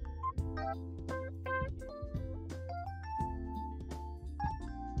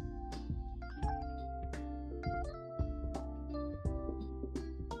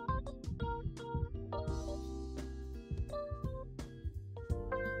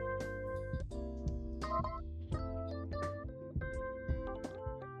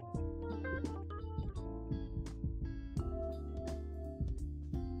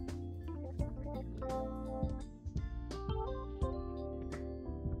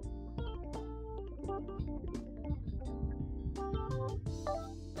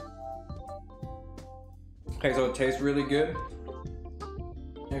 Okay, so it tastes really good.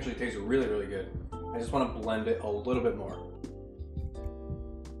 It actually tastes really, really good. I just want to blend it a little bit more.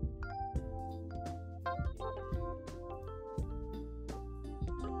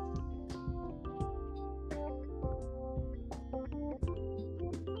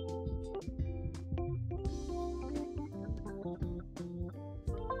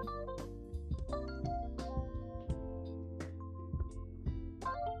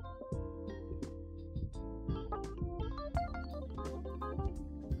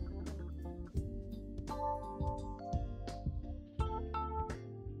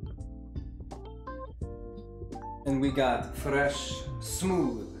 And we got fresh,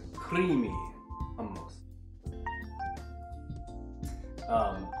 smooth, creamy hummus.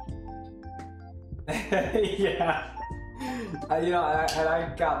 Yeah.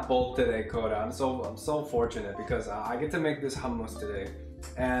 I got both today, Koda. I'm so fortunate because I get to make this hummus today.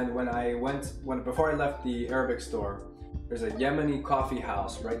 And before I left the Arabic store, there's a Yemeni coffee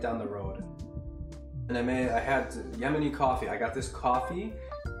house right down the road. And I had Yemeni coffee. I got this coffee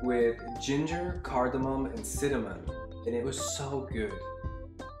with ginger, cardamom, and cinnamon, and it was so good.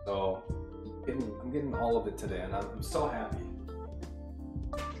 So I'm getting all of it today, and I'm so happy.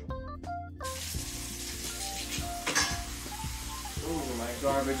 Ooh, my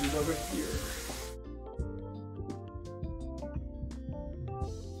garbage is over here.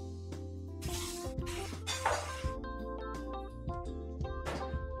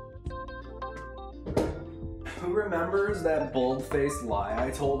 Who remembers that bold-faced lie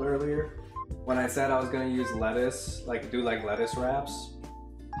I told earlier? When I said I was gonna use lettuce, do lettuce wraps,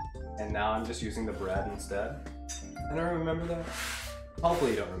 and now I'm just using the bread instead? Anyone remember that?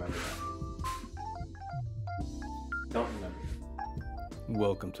 Hopefully you don't remember that. Don't remember.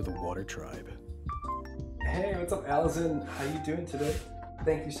 Welcome to the Water Tribe. Hey, what's up, Allison? How you doing today?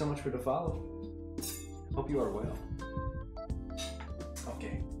 Thank you so much for the follow. Hope you are well.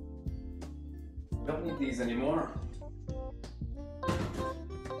 Okay. Don't need these anymore.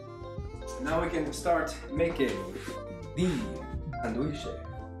 Now we can start making the sandwich.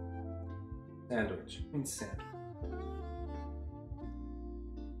 Sandwich. Means sandwich.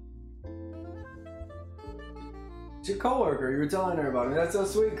 It's your coworker. You were telling her about me. That's so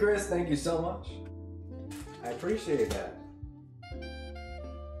sweet, Chris. Thank you so much. I appreciate that.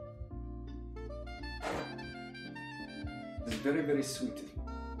 It's very, very sweet.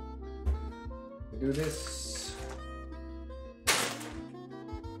 Do this.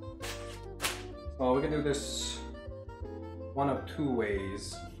 Well, we can do this one of two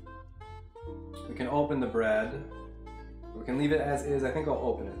ways. We can open the bread. We can leave it as is. I think I'll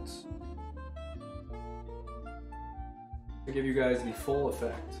open it to give you guys the full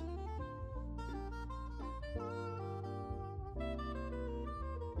effect.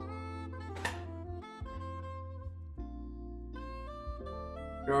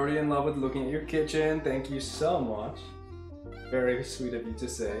 You're already in love with looking at your kitchen. Thank you so much. Very sweet of you to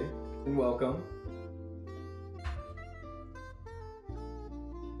say, and welcome.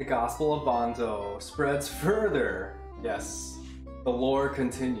 The Gospel of Bonzo spreads further. Yes, the lore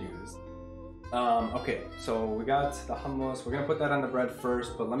continues. Okay, so we got the hummus. We're gonna put that on the bread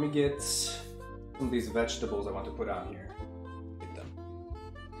first, but let me get some of these vegetables I want to put on here. Get them.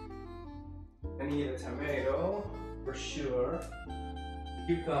 I need a tomato for sure.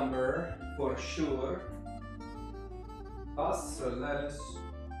 Cucumber for sure. Lettuce.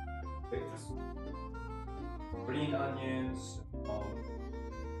 Green onions.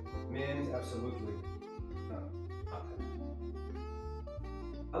 Mint, absolutely. No, not that.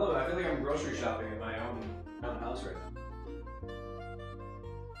 I love it. I feel like I'm grocery shopping at my own house right now.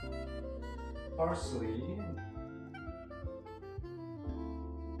 Parsley.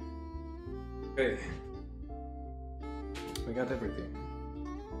 Okay. We got everything.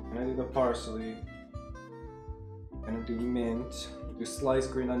 I'm gonna do the parsley. I'm gonna do mint. Do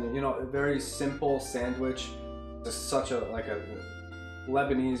sliced green onion. You know, a very simple sandwich. Just such a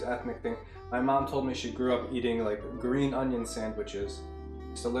Lebanese ethnic thing. My mom told me she grew up eating green onion sandwiches.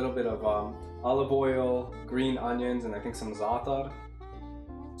 Just a little bit of olive oil, green onions, and I think some za'atar.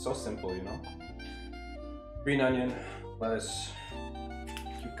 So simple, you know. Green onion, lettuce,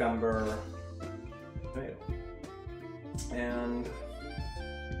 cucumber, tomato, and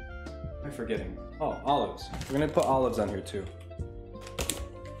what am I forgetting? Oh, olives. We're gonna put olives on here too.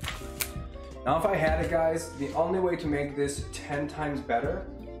 Now if I had it, guys, the only way to make this 10 times better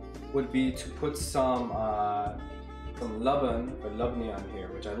would be to put some laban or labni on here,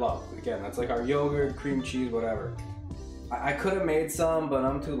 which I love. Again, that's like our yogurt, cream cheese, whatever. I could have made some, but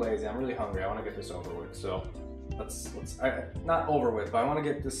I'm too lazy. I'm really hungry. I want to get this over with. So not over with, but I want to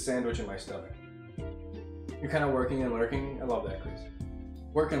get this sandwich in my stomach. You're kind of working and lurking. I love that, Chris.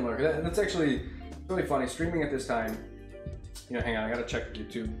 Work and lurk. That's actually really funny. Streaming at this time. You know, hang on. I gotta check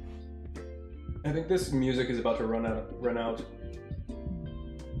YouTube. I think this music is about to run out.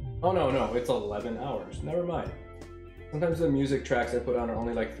 Oh no, it's 11 hours. Never mind. Sometimes the music tracks I put on are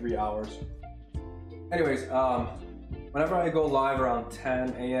only like 3 hours. Anyways, whenever I go live around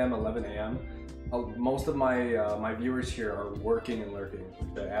 10 a.m., 11 a.m., most of my viewers here are working and lurking,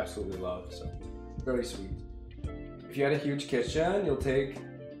 which I absolutely love. So, very sweet. If you had a huge kitchen, you'll take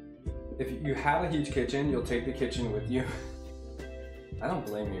the kitchen with you. I don't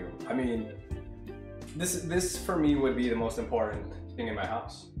blame you. I mean, this for me would be the most important thing in my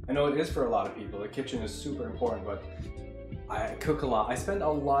house. I know it is for a lot of people. The kitchen is super important, but I cook a lot. I spend a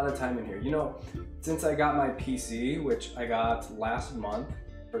lot of time in here. You know, since I got my PC, which I got last month,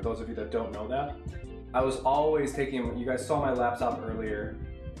 for those of you that don't know that, I was always taking, you guys saw my laptop earlier,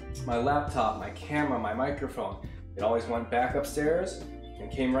 my laptop, my camera, my microphone, it always went back upstairs and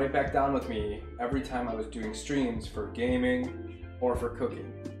came right back down with me every time I was doing streams for gaming or for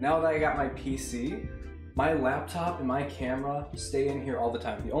cooking. Now that I got my PC, my laptop and my camera stay in here all the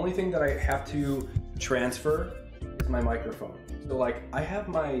time. The only thing that I have to transfer is my microphone. So like I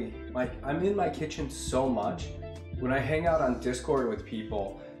have I'm in my kitchen so much. When I hang out on Discord with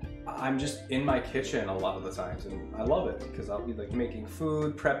people, I'm just in my kitchen a lot of the times, and I love it because I'll be like making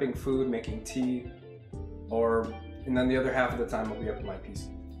food, prepping food, making tea, and then the other half of the time I'll be up in my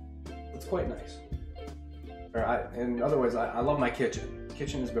PC. It's quite nice. In other words, I love my kitchen.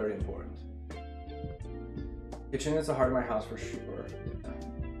 Kitchen is very important. Kitchen is the heart of my house for sure.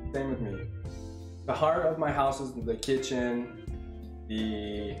 Same with me. The heart of my house is the kitchen.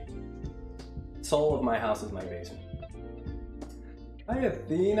 The soul of my house is my basement. Hi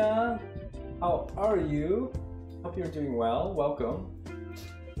Athena, how are you? Hope you're doing well. Welcome.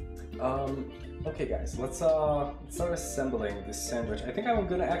 Okay guys, let's start assembling this sandwich. I think I'm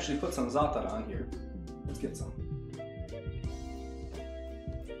gonna actually put some za'atar on here. Let's get some.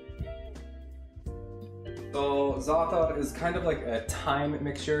 So za'atar is kind of like a thyme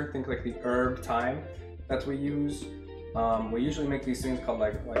mixture. Think like the herb thyme that we use. We usually make these things called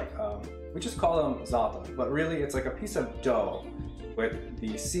we just call them za'atar, but really it's like a piece of dough with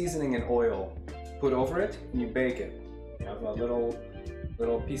the seasoning and oil put over it, and you bake it. You have a little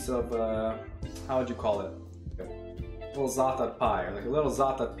piece of how would you call it? A little za'atar pie, or like a little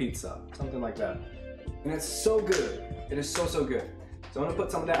za'atar pizza, something like that. And it's so good. It is so good. So I'm gonna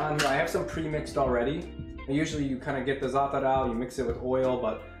put some of that on here. I have some pre-mixed already. And usually you kind of get the za'atar out, you mix it with oil,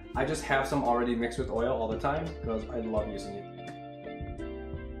 but I just have some already mixed with oil all the time because I love using it.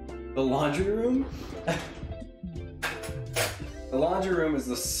 The laundry room? The laundry room is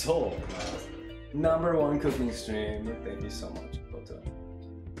the soul. #1 cooking stream. Thank you so much.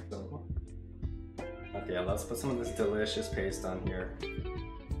 Okay, let's put some of this delicious paste on here.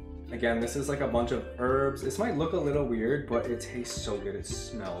 Again, this is like a bunch of herbs. This might look a little weird, but it tastes so good. It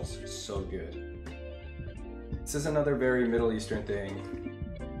smells so good. This is another very Middle Eastern thing,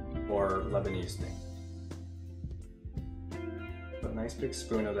 or Lebanese thing. Put a nice big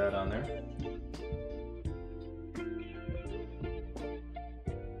spoon of that on there.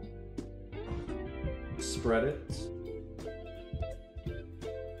 Spread it.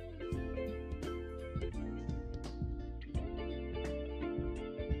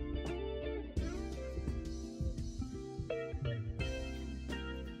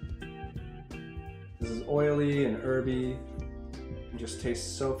 This is oily and herby. It just tastes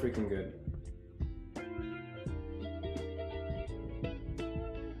so freaking good.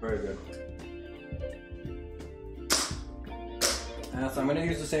 Very good. So I'm gonna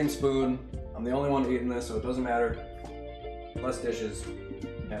use the same spoon. I'm the only one eating this, so it doesn't matter. Less dishes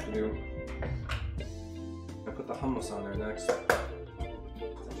you have to do. I put the hummus on there next.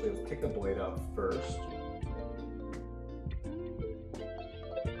 Actually, let's take the blade out first.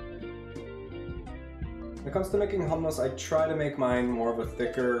 When it comes to making hummus, I try to make mine more of a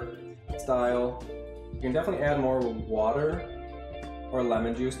thicker style. You can definitely add more water or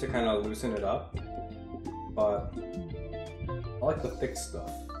lemon juice to kind of loosen it up, but I like the thick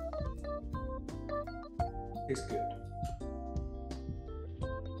stuff. Tastes good.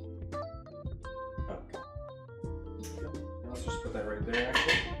 Okay. Let's just put that right there,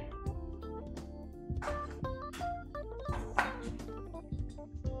 actually.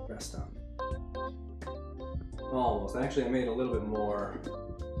 Rest on. Almost. Actually, I made a little bit more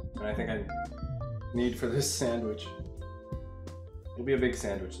than I think I need for this sandwich. It'll be a big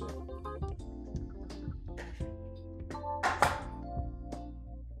sandwich though.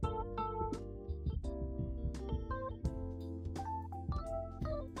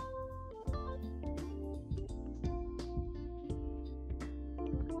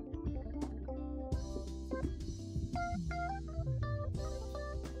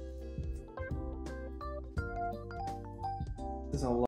 This is a lot.